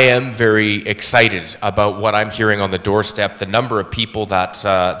 I am very excited about what I'm hearing on the doorstep, the number of people that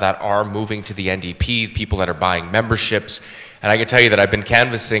are moving to the NDP, people that are buying memberships. And I can tell you that I've been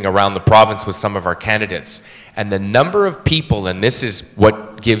canvassing around the province with some of our candidates. And the number of people, and this is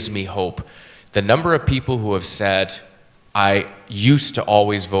what gives me hope, the number of people who have said, I used to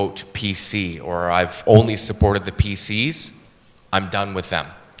always vote PC, or I've only supported the PCs, I'm done with them.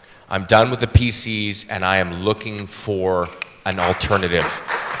 I'm done with the PCs, and I am looking for an alternative.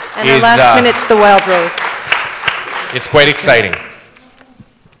 And our last minute's the Wildrose. It's quite exciting.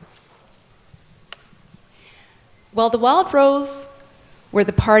 Well, the Wildrose were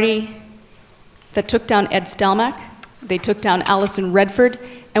the party that took down Ed Stelmach, they took down Alison Redford,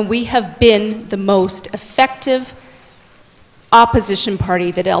 and we have been the most effective opposition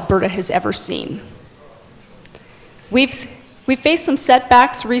party that Alberta has ever seen. We've faced some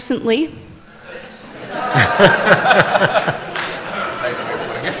setbacks recently.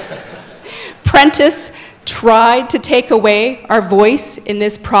 Prentice tried to take away our voice in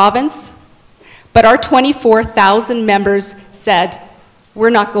this province, but our 24,000 members said, we're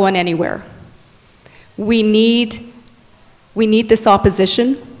not going anywhere. We need this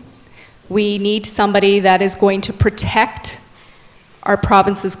opposition. We need somebody that is going to protect our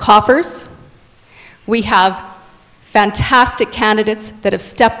province's coffers. We have fantastic candidates that have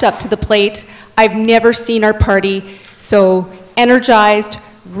stepped up to the plate. I've never seen our party so energized,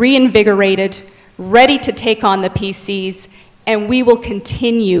 reinvigorated, ready to take on the PCs, and we will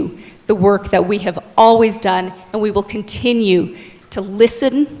continue the work that we have always done, and we will continue to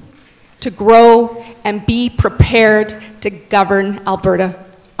listen, to grow, and be prepared to govern Alberta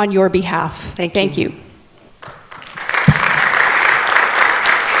on your behalf. Thank you.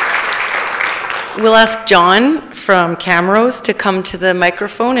 We'll ask John from Camrose to come to the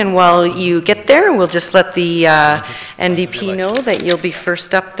microphone, and while you get there, we'll just let the NDP know that you'll be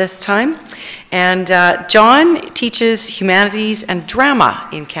first up this time. And John teaches humanities and drama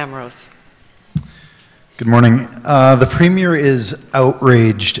in Camrose. Good morning. The Premier is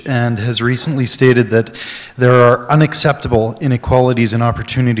outraged and has recently stated that there are unacceptable inequalities and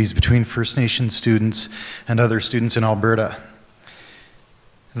opportunities between First Nations students and other students in Alberta.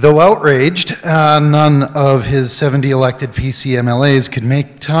 Though outraged, none of his 70 elected PC MLAs could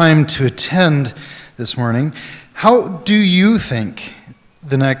make time to attend this morning. How do you think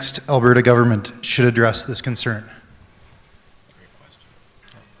the next Alberta government should address this concern?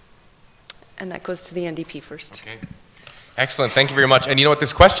 And that goes to the NDP first. Okay. Excellent, thank you very much. And you know what,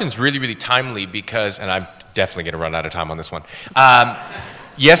 this question is really, really timely because, and I'm definitely going to run out of time on this one.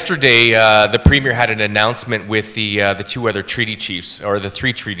 Yesterday, the Premier had an announcement with the 2 other treaty chiefs, or the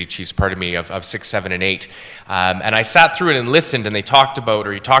 3 treaty chiefs, pardon me, of 6, 7, and 8. And I sat through it and listened, and he talked about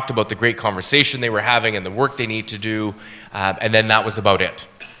the great conversation they were having and the work they need to do, and then that was about it.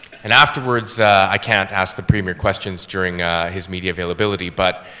 And afterwards, I can't ask the Premier questions during his media availability,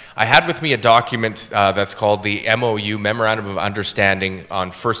 but I had with me a document that's called the MOU, Memorandum of Understanding on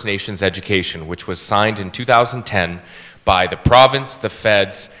First Nations Education, which was signed in 2010 by the province, the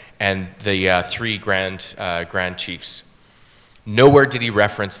feds, and the 3 Grand Chiefs. Nowhere did he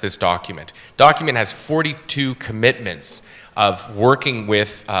reference this document. Document has 42 commitments of working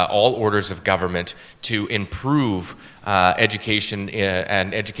with all orders of government to improve education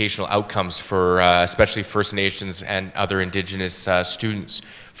and educational outcomes for especially First Nations and other Indigenous students.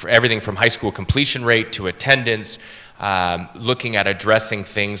 For everything from high school completion rate to attendance, looking at addressing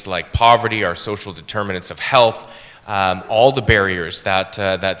things like poverty, our social determinants of health, all the barriers that,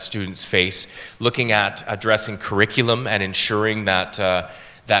 that students face, looking at addressing curriculum and ensuring that,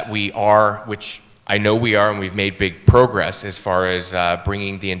 that we are, which I know we are, and we've made big progress as far as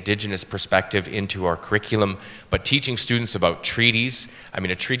bringing the Indigenous perspective into our curriculum, but teaching students about treaties. I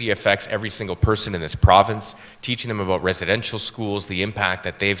mean, a treaty affects every single person in this province, teaching them about residential schools, the impact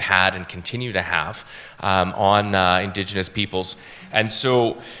that they've had and continue to have on Indigenous peoples. And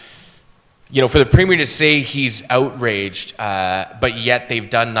so, you know, for the Premier to say he's outraged, but yet they've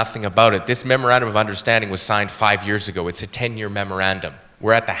done nothing about it. This Memorandum of Understanding was signed 5 years ago. It's a 10-year memorandum.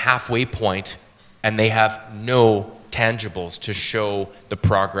 We're at the halfway point, and they have no tangibles to show the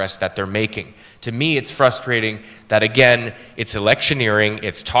progress that they're making. To me, it's frustrating that, again, it's electioneering,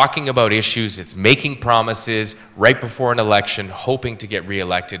 it's talking about issues, it's making promises right before an election, hoping to get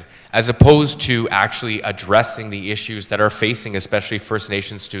reelected, as opposed to actually addressing the issues that are facing especially First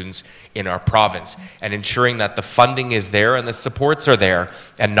Nation students in our province, and ensuring that the funding is there and the supports are there,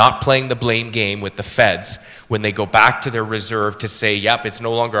 and not playing the blame game with the feds when they go back to their reserve to say, yep, it's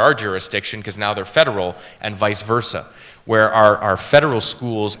no longer our jurisdiction because now they're federal, and vice versa, where our federal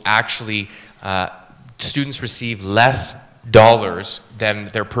schools actually students receive less dollars than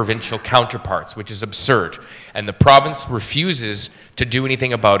their provincial counterparts, which is absurd. And the province refuses to do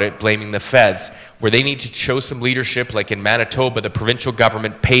anything about it, blaming the feds, where they need to show some leadership. Like in Manitoba, the provincial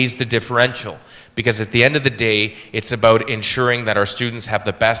government pays the differential, because at the end of the day, it's about ensuring that our students have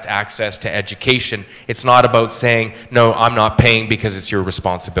the best access to education. It's not about saying, no, I'm not paying because it's your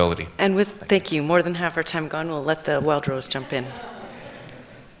responsibility. And with, thank you, more than half our time gone, we'll let the Wildrose jump in.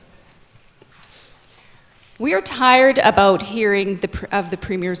 We are tired about hearing of the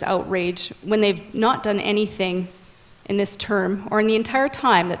Premier's outrage when they've not done anything in this term or in the entire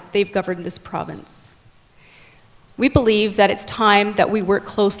time that they've governed this province. We believe that it's time that we work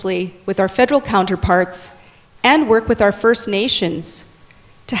closely with our federal counterparts and work with our First Nations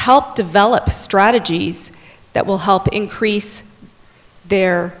to help develop strategies that will help increase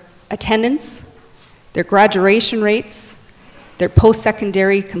their attendance, their graduation rates, their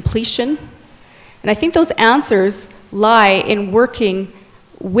post-secondary completion. And I think those answers lie in working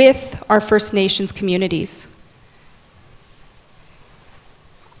with our First Nations communities.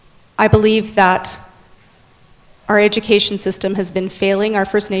 I believe that our education system has been failing our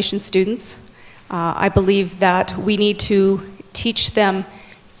First Nations students. I believe that we need to teach them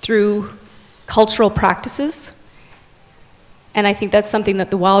through cultural practices. And I think that's something that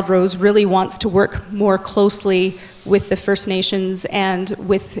the Wildrose really wants to work more closely with the First Nations and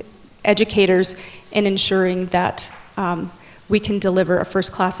with educators in ensuring that we can deliver a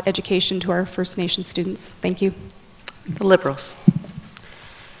first-class education to our First Nation students. Thank you. The Liberals.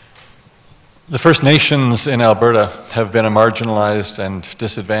 The First Nations in Alberta have been a marginalized and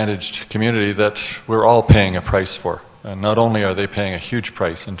disadvantaged community that we're all paying a price for. And not only are they paying a huge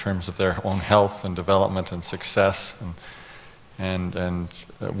price in terms of their own health and development and success and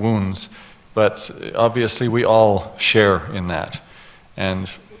wounds, but obviously we all share in that. And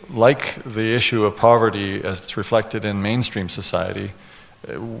like the issue of poverty as it's reflected in mainstream society,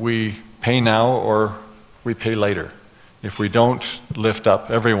 we pay now or we pay later. If we don't lift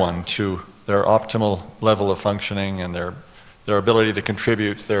up everyone to their optimal level of functioning and their ability to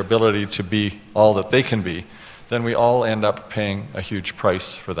contribute, their ability to be all that they can be, then we all end up paying a huge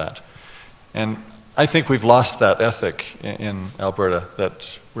price for that. And I think we've lost that ethic in Alberta,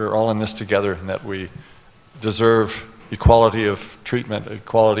 that we're all in this together and that we deserve equality of treatment,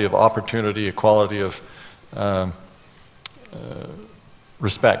 equality of opportunity, equality of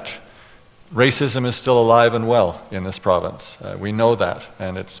respect. Racism is still alive and well in this province. We know that,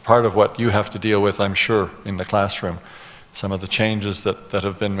 and it's part of what you have to deal with, I'm sure, in the classroom. Some of the changes that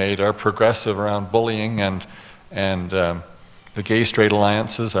have been made are progressive around bullying and the gay-straight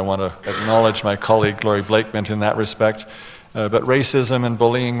alliances. I want to acknowledge my colleague Laurie Blakeman in that respect. But racism and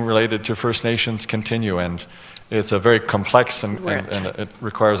bullying related to First Nations continue, and it's a very complex and it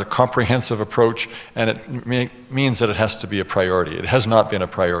requires a comprehensive approach, and it means that it has to be a priority. It has not been a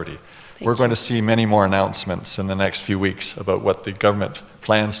priority. We're going to see many more announcements in the next few weeks about what the government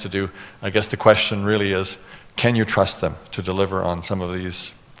plans to do. I guess the question really is, can you trust them to deliver on some of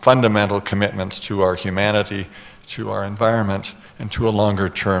these fundamental commitments to our humanity, to our environment, and to a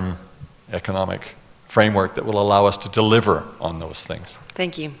longer-term economic framework that will allow us to deliver on those things.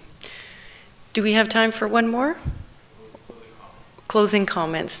 Thank you. Do we have time for one more? Closing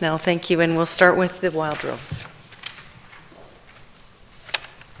comments now, thank you, and we'll start with the Wildrose.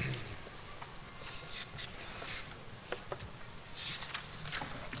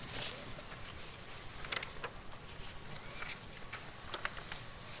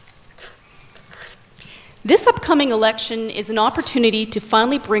 This upcoming election is an opportunity to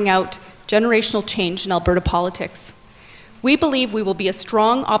finally bring out generational change in Alberta politics. We believe we will be a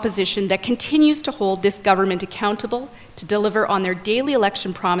strong opposition that continues to hold this government accountable to deliver on their daily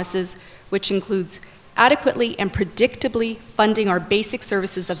election promises, which includes adequately and predictably funding our basic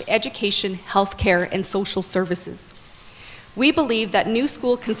services of education, healthcare, and social services. We believe that new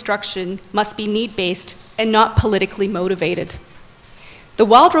school construction must be need-based and not politically motivated. The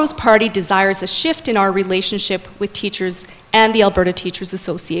Wildrose Party desires a shift in our relationship with teachers and the Alberta Teachers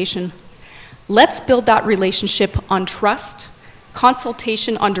Association. Let's build that relationship on trust,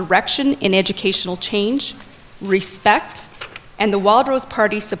 consultation on direction in educational change, respect, and the Wildrose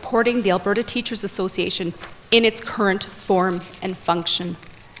Party supporting the Alberta Teachers Association in its current form and function.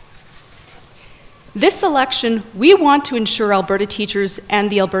 This election, we want to ensure Alberta teachers and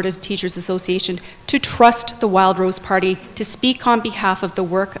the Alberta Teachers Association to trust the Wildrose Party to speak on behalf of the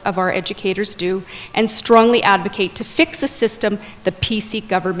work of our educators do and strongly advocate to fix a system the PC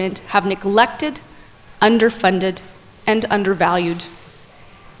government have neglected, underfunded, and undervalued.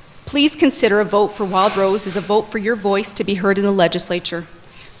 Please consider a vote for Wildrose as a vote for your voice to be heard in the legislature.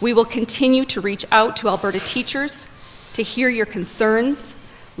 We will continue to reach out to Alberta teachers to hear your concerns,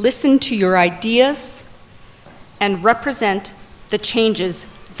 listen to your ideas, and represent the changes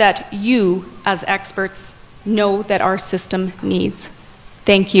that you, as experts, know that our system needs.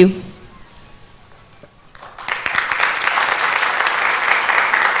 Thank you.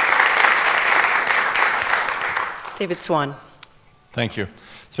 David Swann. Thank you.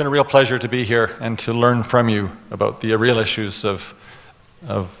 It's been a real pleasure to be here and to learn from you about the real issues of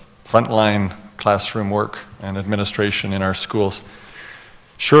frontline classroom work and administration in our schools.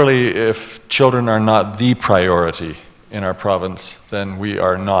 Surely, if children are not the priority in our province, then we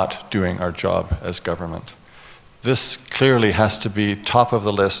are not doing our job as government. This clearly has to be top of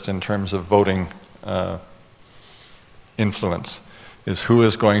the list in terms of voting influence, is who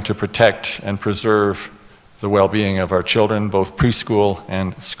is going to protect and preserve the well-being of our children, both preschool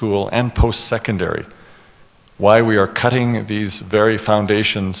and school and post-secondary. Why we are cutting these very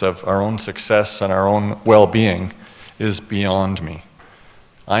foundations of our own success and our own well-being is beyond me.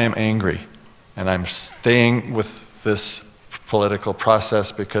 I am angry, and I'm staying with this political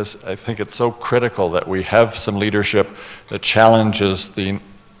process because I think it's so critical that we have some leadership that challenges the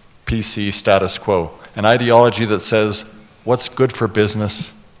PC status quo, an ideology that says what's good for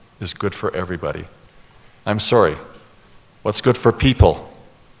business is good for everybody. I'm sorry, what's good for people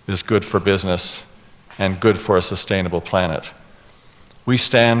is good for business and good for a sustainable planet. We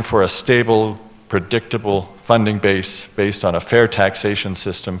stand for a stable, predictable funding base based on a fair taxation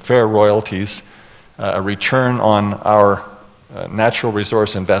system, fair royalties, a return on our natural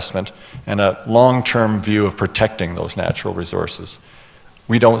resource investment, and a long-term view of protecting those natural resources.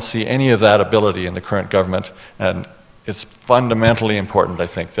 We don't see any of that ability in the current government, and it's fundamentally important, I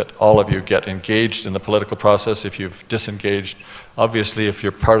think, that all of you get engaged in the political process. If you've disengaged, obviously if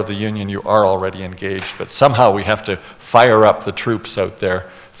you're part of the union, you are already engaged, but somehow we have to fire up the troops out there,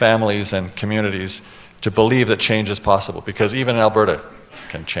 families and communities, to believe that change is possible, because even Alberta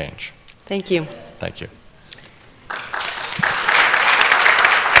can change. Thank you. Thank you.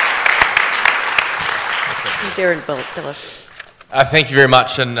 Deron, Bilous. Thank you very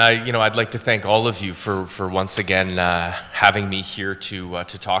much, and I'd like to thank all of you for once again having me here to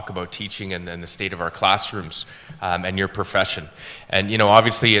talk about teaching and the state of our classrooms and your profession. And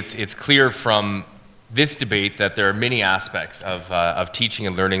obviously, it's clear from this debate that there are many aspects of teaching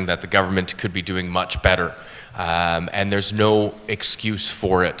and learning that the government could be doing much better, and there's no excuse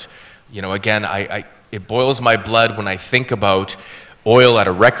for it. Again, it boils my blood when I think about oil at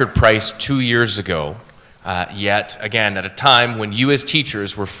a record price 2 years ago. Yet, again, at a time when you as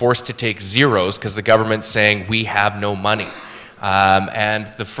teachers were forced to take zeros because the government's saying we have no money. And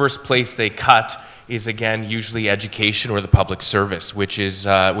the first place they cut is, again, usually education or the public service, which is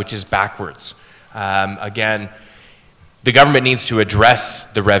backwards. Again, the government needs to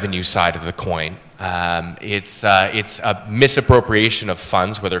address the revenue side of the coin. It's a misappropriation of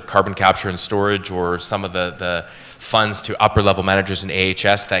funds, whether carbon capture and storage or some of the funds to upper level managers in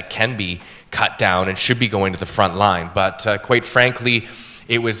AHS that can be cut down and should be going to the front line. But quite frankly,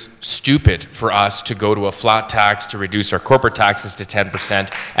 it was stupid for us to go to a flat tax, to reduce our corporate taxes to 10%,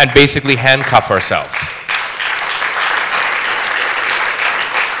 and basically handcuff ourselves.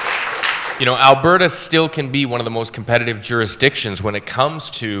 You know, Alberta still can be one of the most competitive jurisdictions when it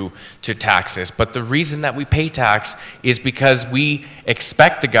comes to taxes, but the reason that we pay tax is because we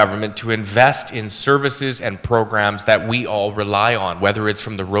expect the government to invest in services and programs that we all rely on, whether it's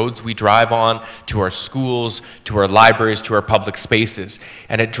from the roads we drive on, to our schools, to our libraries, to our public spaces.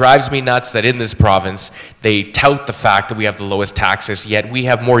 And it drives me nuts that in this province, they tout the fact that we have the lowest taxes, yet we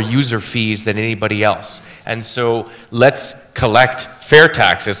have more user fees than anybody else. And so let's collect fair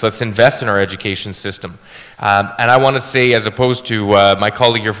taxes, let's invest in our education system. And I want to say, as opposed to my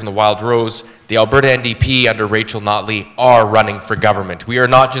colleague here from the Wildrose, the Alberta NDP under Rachel Notley are running for government. We are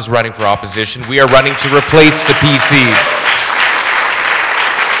not just running for opposition, we are running to replace the PCs.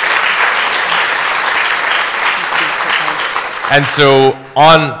 And so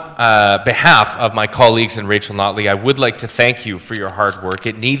on behalf of my colleagues and Rachel Notley, I would like to thank you for your hard work.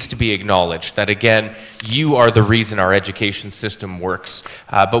 It needs to be acknowledged that, again, you are the reason our education system works.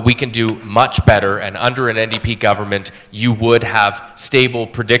 But we can do much better, and under an NDP government, you would have stable,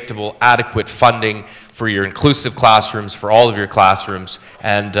 predictable, adequate funding for your inclusive classrooms, for all of your classrooms,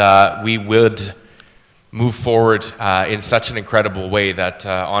 and we would move forward in such an incredible way that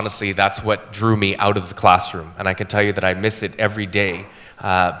honestly, that's what drew me out of the classroom. And I can tell you that I miss it every day.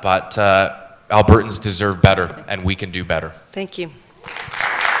 But Albertans deserve better, and we can do better. Thank you.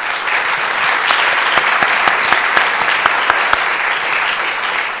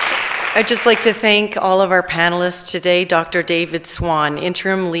 I'd just like to thank all of our panelists today, Dr. David Swann,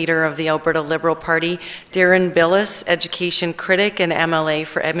 interim leader of the Alberta Liberal Party, Deron, Bilous, education critic and MLA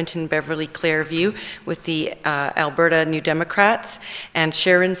for Edmonton Beverly Clairview with the Alberta New Democrats, and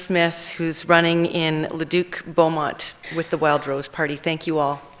Sharon Smith, who's running in Leduc Beaumont with the Wildrose Party. Thank you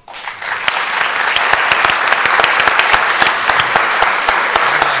all.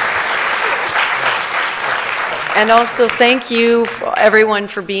 And also thank you, everyone,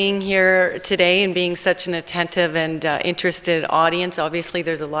 for being here today and being such an attentive and interested audience. Obviously,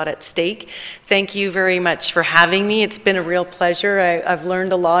 there's a lot at stake. Thank you very much for having me. It's been a real pleasure. I've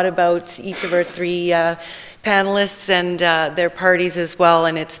learned a lot about each of our three panelists and their parties as well,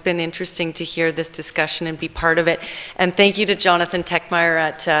 and it's been interesting to hear this discussion and be part of it. And thank you to Jonathan Techmeyer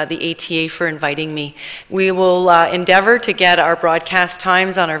at the ATA for inviting me. We will endeavor to get our broadcast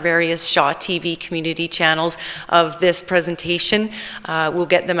times on our various Shaw TV community channels of this presentation. We'll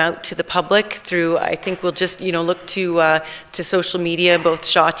get them out to the public through, I think we'll just look to social media, both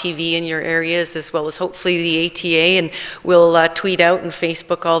Shaw TV in your areas as well as hopefully the ATA, and we'll tweet out and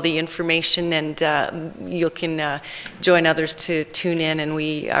Facebook all the information, and you can join others to tune in, and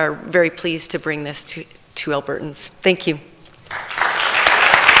we are very pleased to bring this to Albertans. Thank you.